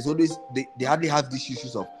there's always they hardly have these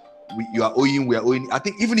issues of you are owing, we are owing. I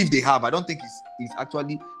think even if they have, I don't think it's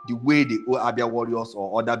actually the way they owe Abia Warriors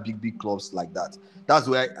or other big clubs like that. That's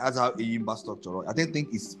how Enyimba structure. I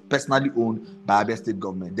think it's personally owned by Abia State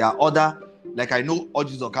government. There are other, like I know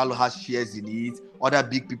Ojus Okalo has shares in it. Other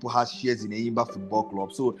big people has shares in Enyimba Football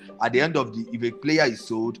Club. So at the end of if a player is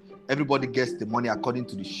sold, everybody gets the money according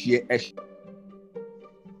to the share.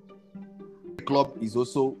 The club is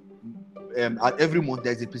also every month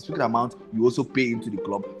there's a specific amount you also pay into the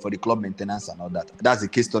club for the club maintenance and all that. That's the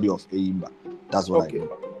case study of Enyimba. That's what I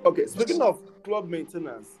know. Okay, speaking of club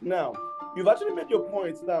maintenance, now you've actually made your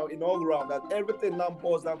point now in all round that everything now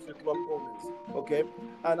boils down to the club owners. Okay,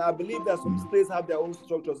 and I believe that some states have their own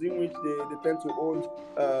structures in which they tend to own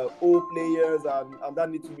old players and that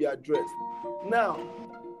needs to be addressed. Now,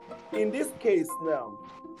 in this case now,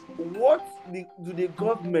 what do the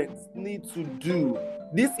government need to do?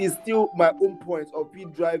 This is still my own point of me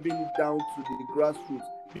driving it down to the grassroots,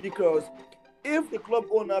 because if the club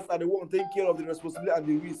owners are the one taking care of the responsibility and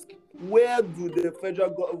the risk, where do the federal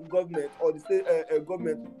government or the state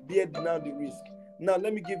government bear now the risk? Now,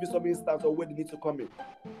 let me give you some instance of where they need to come in.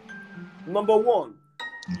 Number one,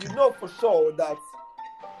 you know for sure that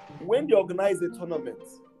when they organize a tournament,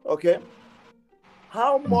 okay,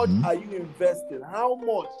 how much are you investing? How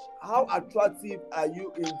attractive are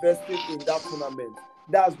you investing in that tournament?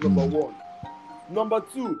 That's number one. Number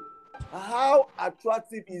two, how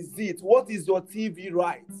attractive is it? What is your TV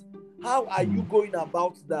rights? How are you going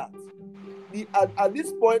about that? At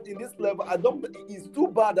this point, in this level, it's too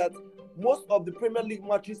bad that most of the Premier League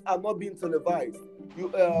matches are not being televised.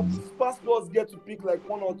 Star Sports get to pick like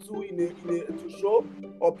one or two to show,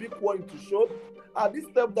 or pick one to show. At this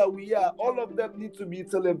step that we are, all of them need to be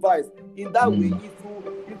televised. In that way,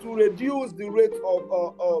 it will reduce the rate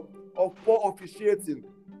of poor officiating.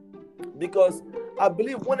 Because I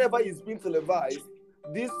believe whenever it's being televised,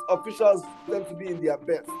 these officials tend to be in their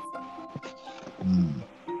best.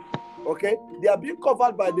 Okay, they are being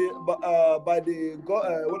covered by the what do you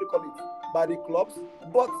call it, by the clubs,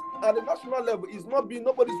 but at the national level, it's not being,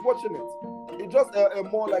 nobody's watching it. It's just a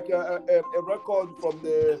more like a record from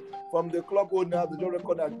the club owner, the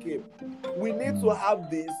record that came. We need to have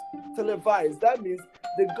this televised. That means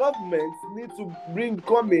the government needs to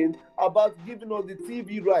come in about giving us the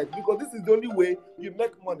TV rights, because this is the only way you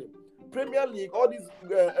make money. Premier League, all these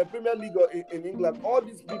Premier League in England, all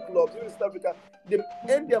these big clubs in South Africa, they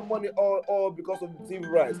earn their money all because of the TV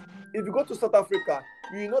rights. If you go to South Africa,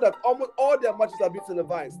 you know that almost all their matches are being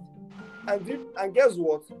televised. And guess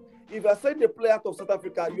what? If you're selling a player out of South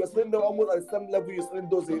Africa, you are selling them almost at the same level you're selling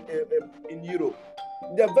those in Europe.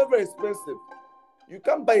 They are very, very expensive. You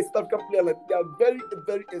can't buy a South African player like they are very,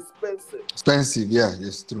 very expensive. Expensive, yeah,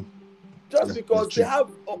 it's true. Just because they have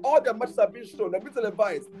all their matches are being shown, they're being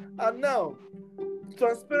televised. And now,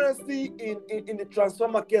 transparency in the transfer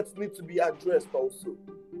markets needs to be addressed also.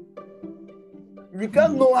 We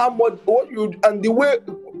can't know how much and the way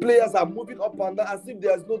players are moving up and down as if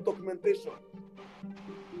there's no documentation.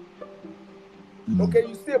 Okay,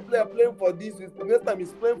 you see a player playing for this, the next time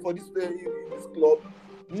he's playing for this in this club,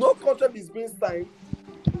 no contract is being signed.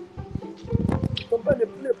 Sometimes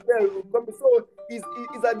the player will come, so it's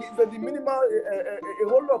at the minimal, a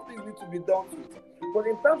whole lot of things need to be done to it. But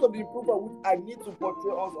in terms of the improvement, which I need to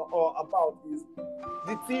portray us about is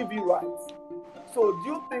the TV rights. So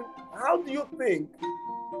how do you think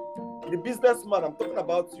the businessman, I'm talking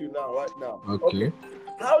about you now, right now. Okay.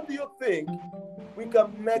 How do you think we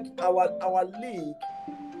can make our league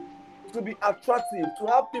to be attractive, to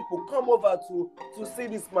have people come over to see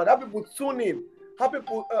this man, have people tune in, have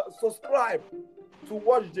people subscribe to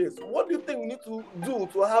watch this? What do you think we need to do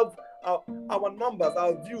to have our numbers,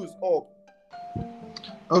 our views up?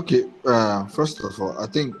 Okay, first of all, I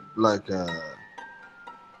think like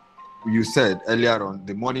you said earlier on,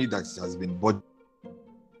 the money that has been budgeted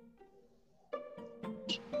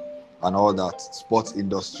and all that, sports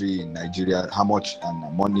industry in Nigeria, how much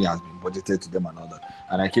and money has been budgeted to them and all that.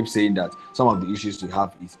 And I keep saying that some of the issues we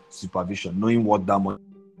have is supervision, knowing what that money.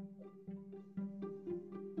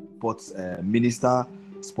 Sports minister,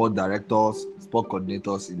 sport directors, sport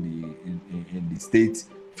coordinators in the state,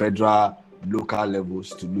 federal, local levels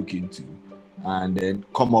to look into, and then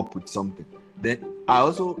come up with something. Then I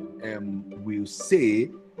also will say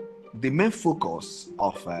the main focus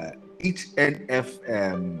of each NF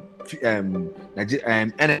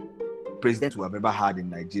president we have ever had in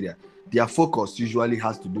Nigeria, their focus usually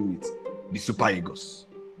has to do with the Super Eagles.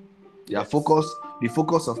 The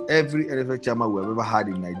focus of every NFL chairman we have ever had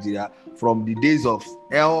in Nigeria, from the days of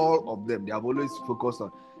all of them, they have always focused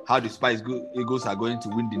on how the Super Eagles are going to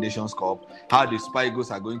win the Nations Cup, how the Super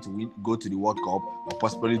Eagles are going to go to the World Cup, or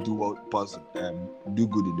possibly do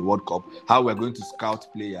good in the World Cup, how we're going to scout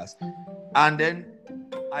players. And then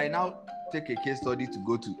I now take a case study to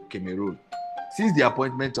go to Cameroon. Since the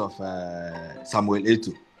appointment of Samuel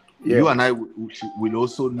Eto'o, you and I will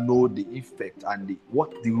also know the effect and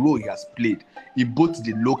what the role he has played in both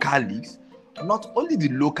the local leagues, not only the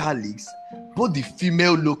local leagues, but the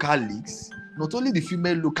female local leagues. Not only the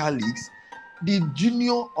female local leagues, the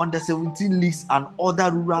junior under-17 leagues and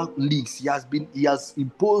other rural leagues. He has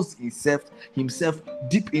imposed himself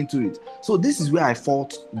deep into it. So this is where I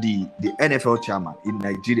fault the NFL chairman in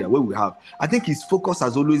Nigeria, where we have. I think his focus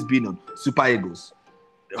has always been on Super Eagles.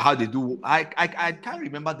 How they do. I can't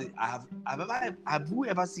remember have you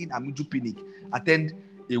ever seen Amiju Pinnick attend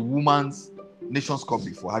a woman's Nations Cup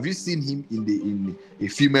before? Have you seen him in a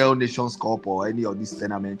female Nations Cup or any of these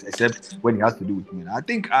tournaments, except when it has to do with men? I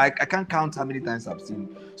think I can't count how many times I've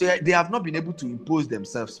seen. So they have not been able to impose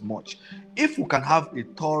themselves much. If we can have a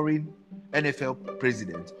touring NFL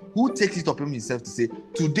president who takes it upon himself to say,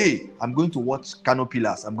 today I'm going to watch Kano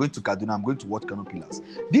Pillars, I'm going to Kaduna, I'm going to watch Kano Pillars.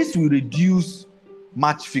 This will reduce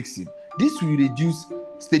match fixing. This will reduce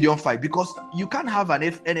stadium fight, because you can't have an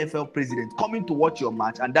NFL president coming to watch your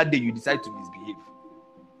match and that day you decide to misbehave.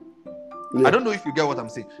 Yeah. I don't know if you get what I'm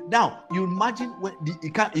saying. Now, you imagine when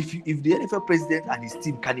if the NFL president and his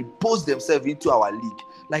team can impose themselves into our league,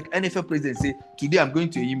 like NFL president say, today I'm going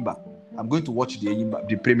to Eyimba, I'm going to watch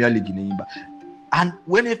the Premier League in Eyimba. And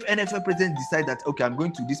when NFL president decide that, okay, I'm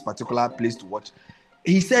going to this particular place to watch,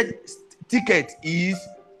 he said ticket is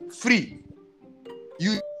free.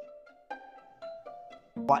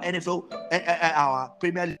 Our NFL, our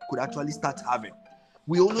Premier League could actually start having.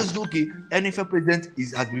 We always know, okay, NFL president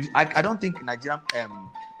has been. I don't think Nigerian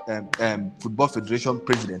Football Federation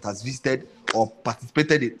president has visited or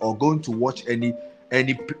participated in or going to watch any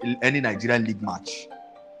Nigerian league match.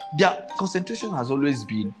 Their concentration has always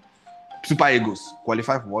been Super Eagles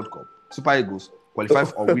qualify for World Cup, Super Eagles qualify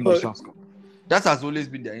for or win Nations Cup. That has always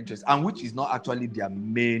been their interest, and which is not actually their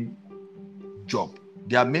main job.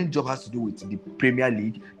 Their main job has to do with the Premier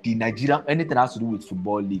League, the Nigerian, anything that has to do with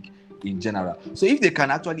football league in general. So if they can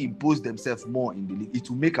actually impose themselves more in the league, it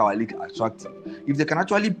will make our league attractive. If they can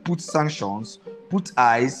actually put sanctions, put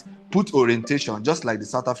eyes, put orientation, just like the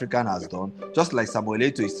South African has done, just like Samuel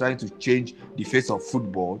Eto'o is trying to change the face of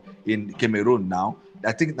football in Cameroon now.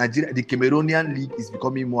 I think Nigeria, the Cameroonian league is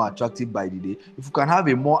becoming more attractive by the day. If we can have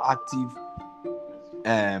a more active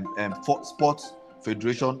sports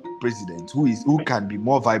federation president who can be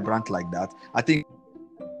more vibrant like that, I think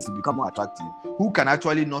to become more attractive, who can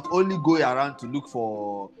actually not only go around to look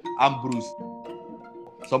for Ambrose,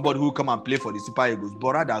 somebody who come and play for the Super Eagles,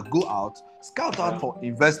 but rather go out, scout out for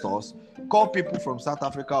investors, call people from South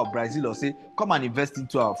Africa or Brazil or say, come and invest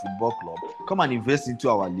into our football club, come and invest into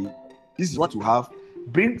our league. This is what we have.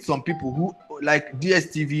 Bring some people who, like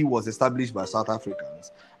DSTV was established by South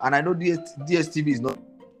Africans, and I know DSTV is not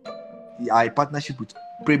a partnership with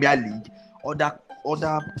Premier League, other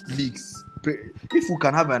leagues. If we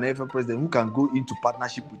can have an NFL president who can go into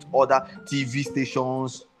partnership with other TV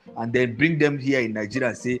stations and then bring them here in Nigeria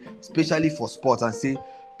and say, especially for sports, and say,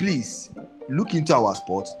 please look into our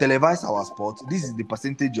sport, televise our sport. This is the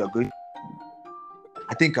percentage you are going.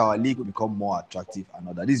 I think our league will become more attractive and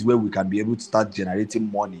other. This is where we can be able to start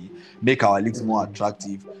generating money, make our leagues more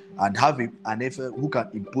attractive, and have an NFL who can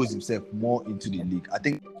impose himself more into the league. I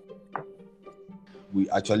think we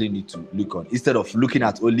actually need to look on, instead of looking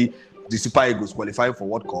at only the Super Eagles qualifying for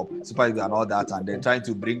World Cup, Super Eagles and all that, and then trying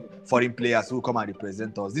to bring foreign players who come and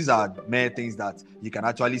represent us. These are many things that you can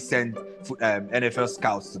actually send NFL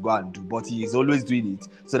scouts to go and do, but he is always doing it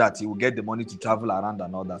so that he will get the money to travel around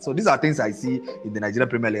and all that. So these are things I see in the Nigerian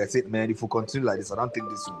Premier League. I say, man, if we continue like this, I don't think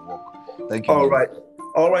this will work. Thank you.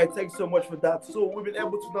 All right, thanks so much for that. So we've been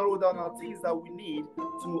able to narrow down our things that we need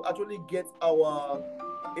to actually get our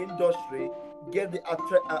industry, get the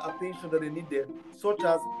attention that they need there, such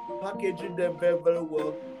as packaging them very, very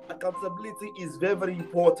well. Accountability is very, very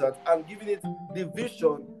important, and giving it the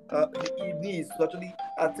vision it needs to actually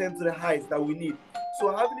attend to the heights that we need.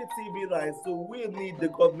 So having a TV rights, so we need the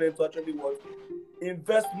government to actually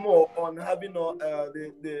invest more on having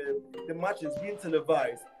the matches being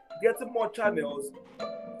televised, getting more channels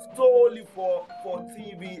solely for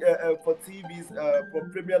TVs for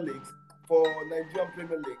Premier Leagues, for Nigerian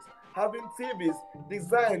Premier Leagues. Having TVs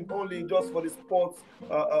designed only just for the sports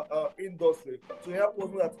industry to help us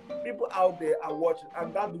know that people out there are watching,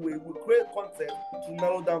 and that way we create content to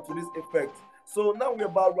narrow down to this effect. So now we're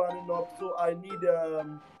about rounding up. So I need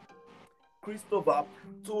Christopher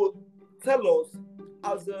to tell us,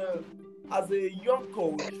 as a young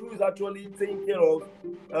coach who is actually taking care of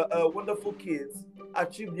wonderful kids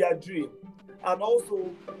achieve their dream, and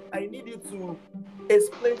also I need you to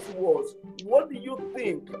explain to us, what do you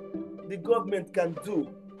think the government can do?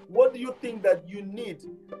 What do you think that you need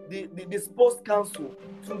the sports council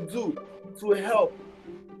to do to help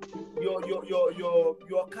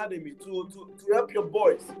your academy, to help your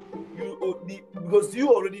boys? Because you're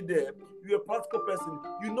already there, you're a practical person,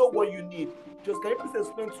 you know what you need. Just can you please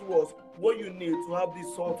explain to us what you need to have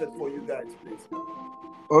this sorted for you guys, please?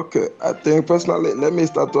 Okay, I think personally, let me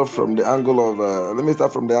start from the angle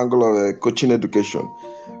of coaching education.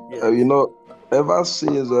 Yes. Ever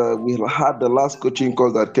since we had the last coaching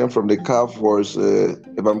course that came from the CAF was,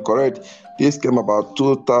 if I'm correct, this came about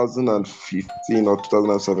 2015 or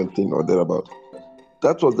 2017 or thereabout.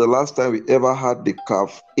 That was the last time we ever had the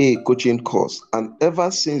CAF coaching course. And ever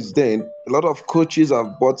since then, a lot of coaches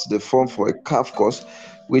have bought the form for a CAF course,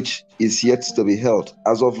 which is yet to be held.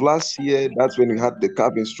 As of last year, that's when we had the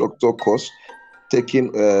CAF instructor course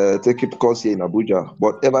taking course here in Abuja.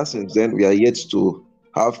 But ever since then, we are yet to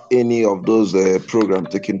have any of those programs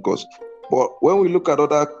taking course. But when we look at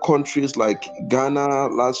other countries like Ghana,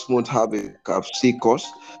 last month have a CAF C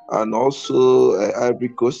course, and also Ivory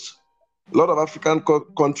Coast. A lot of African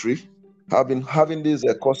countries have been having these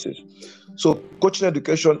courses. So coaching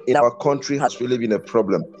education in our country has really been a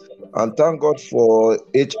problem. And thank God for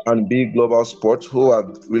H&B Global Sports, who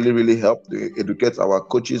have really, really helped to educate our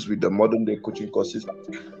coaches with the modern day coaching courses.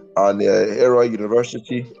 And Era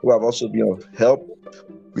University, who have also been of help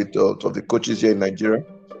with the coaches here in Nigeria.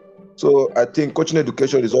 So I think coaching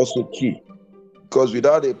education is also key, because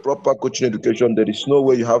without a proper coaching education, there is no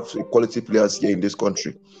way you have quality players here in this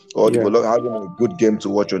country, or you will not have a good game to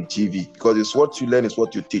watch on TV, because it's what you learn, it's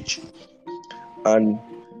what you teach. And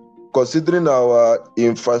considering our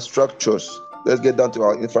infrastructures, let's get down to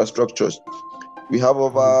our infrastructures. We have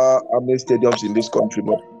over how many stadiums in this country,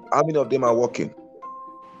 but how many of them are working?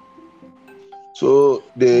 So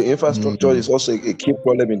the infrastructure is also a key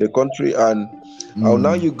problem in the country. And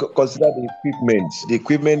now you consider the equipment. The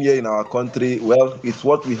equipment here in our country, well, it's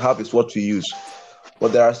what we have, it's what we use.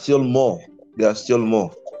 But there are still more.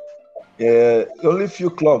 Only few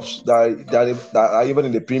clubs that are even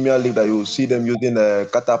in the Premier League that you will see them using a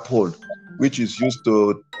catapult, which is used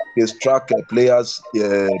to track players,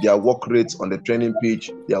 their work rates on the training pitch,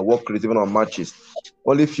 their work rates even on matches.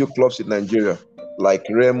 Only few clubs in Nigeria, like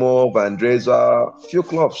Remo, Vandreza, few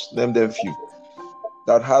clubs, name them few,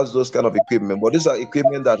 that has those kind of equipment. But these are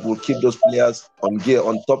equipment that will keep those players on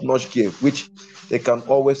top-notch gear, which they can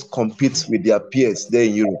always compete with their peers there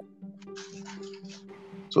in Europe.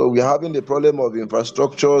 So we're having the problem of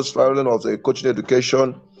infrastructures, problem of the coaching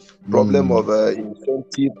education, problem of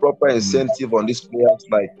proper incentive on these players.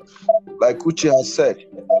 Like Uche has said,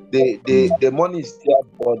 the money is there,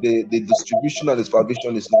 but the distribution and the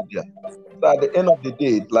supervision is not there. So at the end of the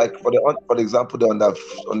day, like for example, the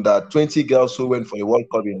under 20 girls who went for the World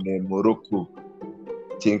Cup in Morocco,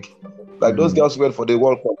 I think, like those girls who went for the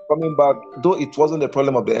World Cup, coming back, though it wasn't the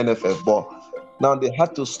problem of the NFF, but now they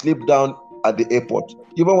had to sleep down at the airport.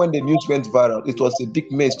 Even when the news went viral, it was a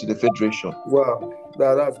big mess to the federation. Wow,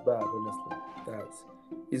 that's bad, honestly.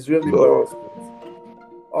 It's really bad. All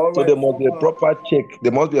so right, there must be a proper check.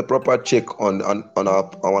 There must be a proper check on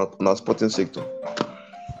our sporting sector.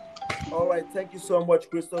 All right, thank you so much,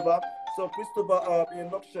 Christopher. So, Christopher, in a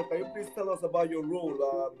nutshell, can you please tell us about your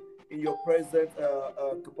role in your present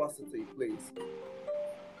capacity, please?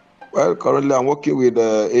 Well, currently I'm working with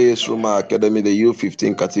AS Roma Academy, the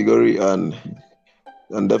U15 category, and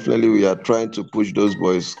definitely we are trying to push those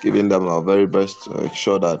boys, giving them our very best to make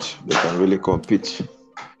sure that they can really compete.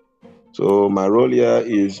 So my role here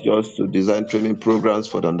is just to design training programs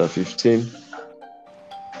for the under 15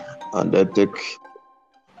 and then take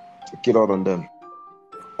it out on them.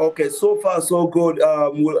 Okay, so far so good.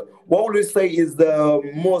 What would you say is the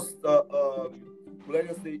most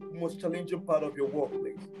most challenging part of your work,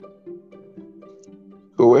 please?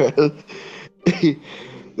 Well, the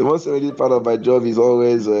most challenging part of my job is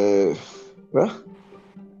always,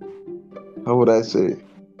 how would I say,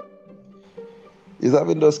 is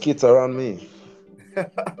having those kids around me.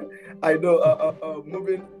 I know,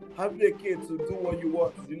 having a kid to do what you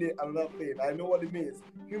want is really another thing. I know what it means.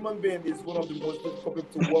 Human being is one of the most difficult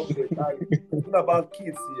people to work with. It's not about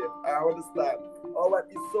kids here. I understand. All right,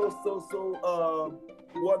 it's so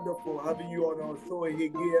wonderful having you on our show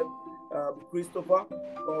again, Christopher.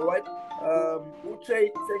 All right, Uche,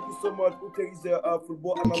 thank you so much. Uche is a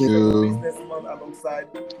football analyst, businessman alongside.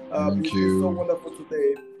 It's been so wonderful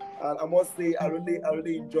today, and I must say, I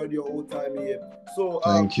really enjoyed your whole time here. So,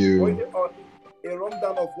 thank you. A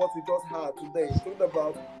rundown of what we just had today. Talking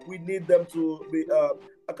about we need them to be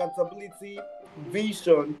accountability,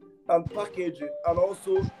 vision, and packaging, and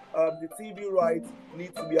also the TV rights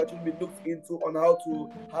need to be actually looked into on how to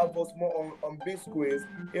have us more on big screens,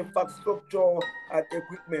 infrastructure and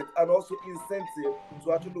equipment, and also incentive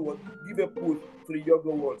to actually give a push to the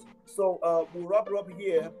younger ones. So we'll wrap up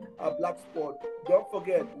here at Black Sport. Don't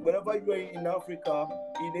forget, wherever you are in Africa,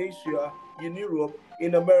 in Asia, in Europe,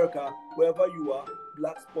 in America, wherever you are,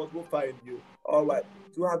 Black Sport will find you. All right.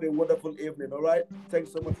 To have a wonderful evening. All right.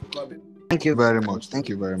 Thanks so much for coming. Thank you very much. Thank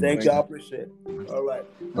you very much. Thank you. I appreciate it. All right.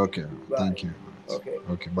 Okay. Bye. Thank you. Okay.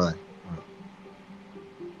 Okay. Bye.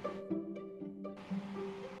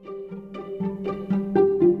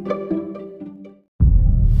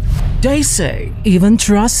 They say even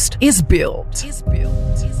trust is built.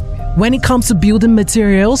 When it comes to building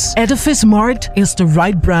materials, Edifice Mart is the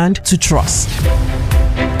right brand to trust.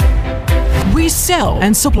 We sell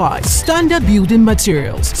and supply standard building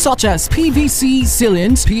materials such as PVC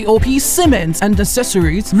ceilings, POP cement and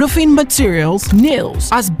accessories, roofing materials,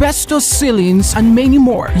 nails, asbestos ceilings, and many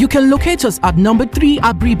more. You can locate us at number 3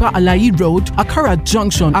 Abriba Alayi Road, Akara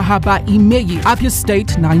Junction, Ahaba Imeyi, Abia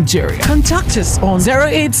State, Nigeria. Contact us on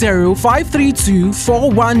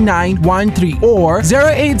 080-532-41913 or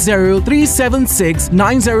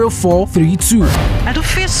 080-376-90432.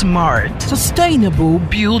 Edifice Mart, sustainable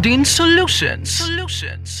building solutions.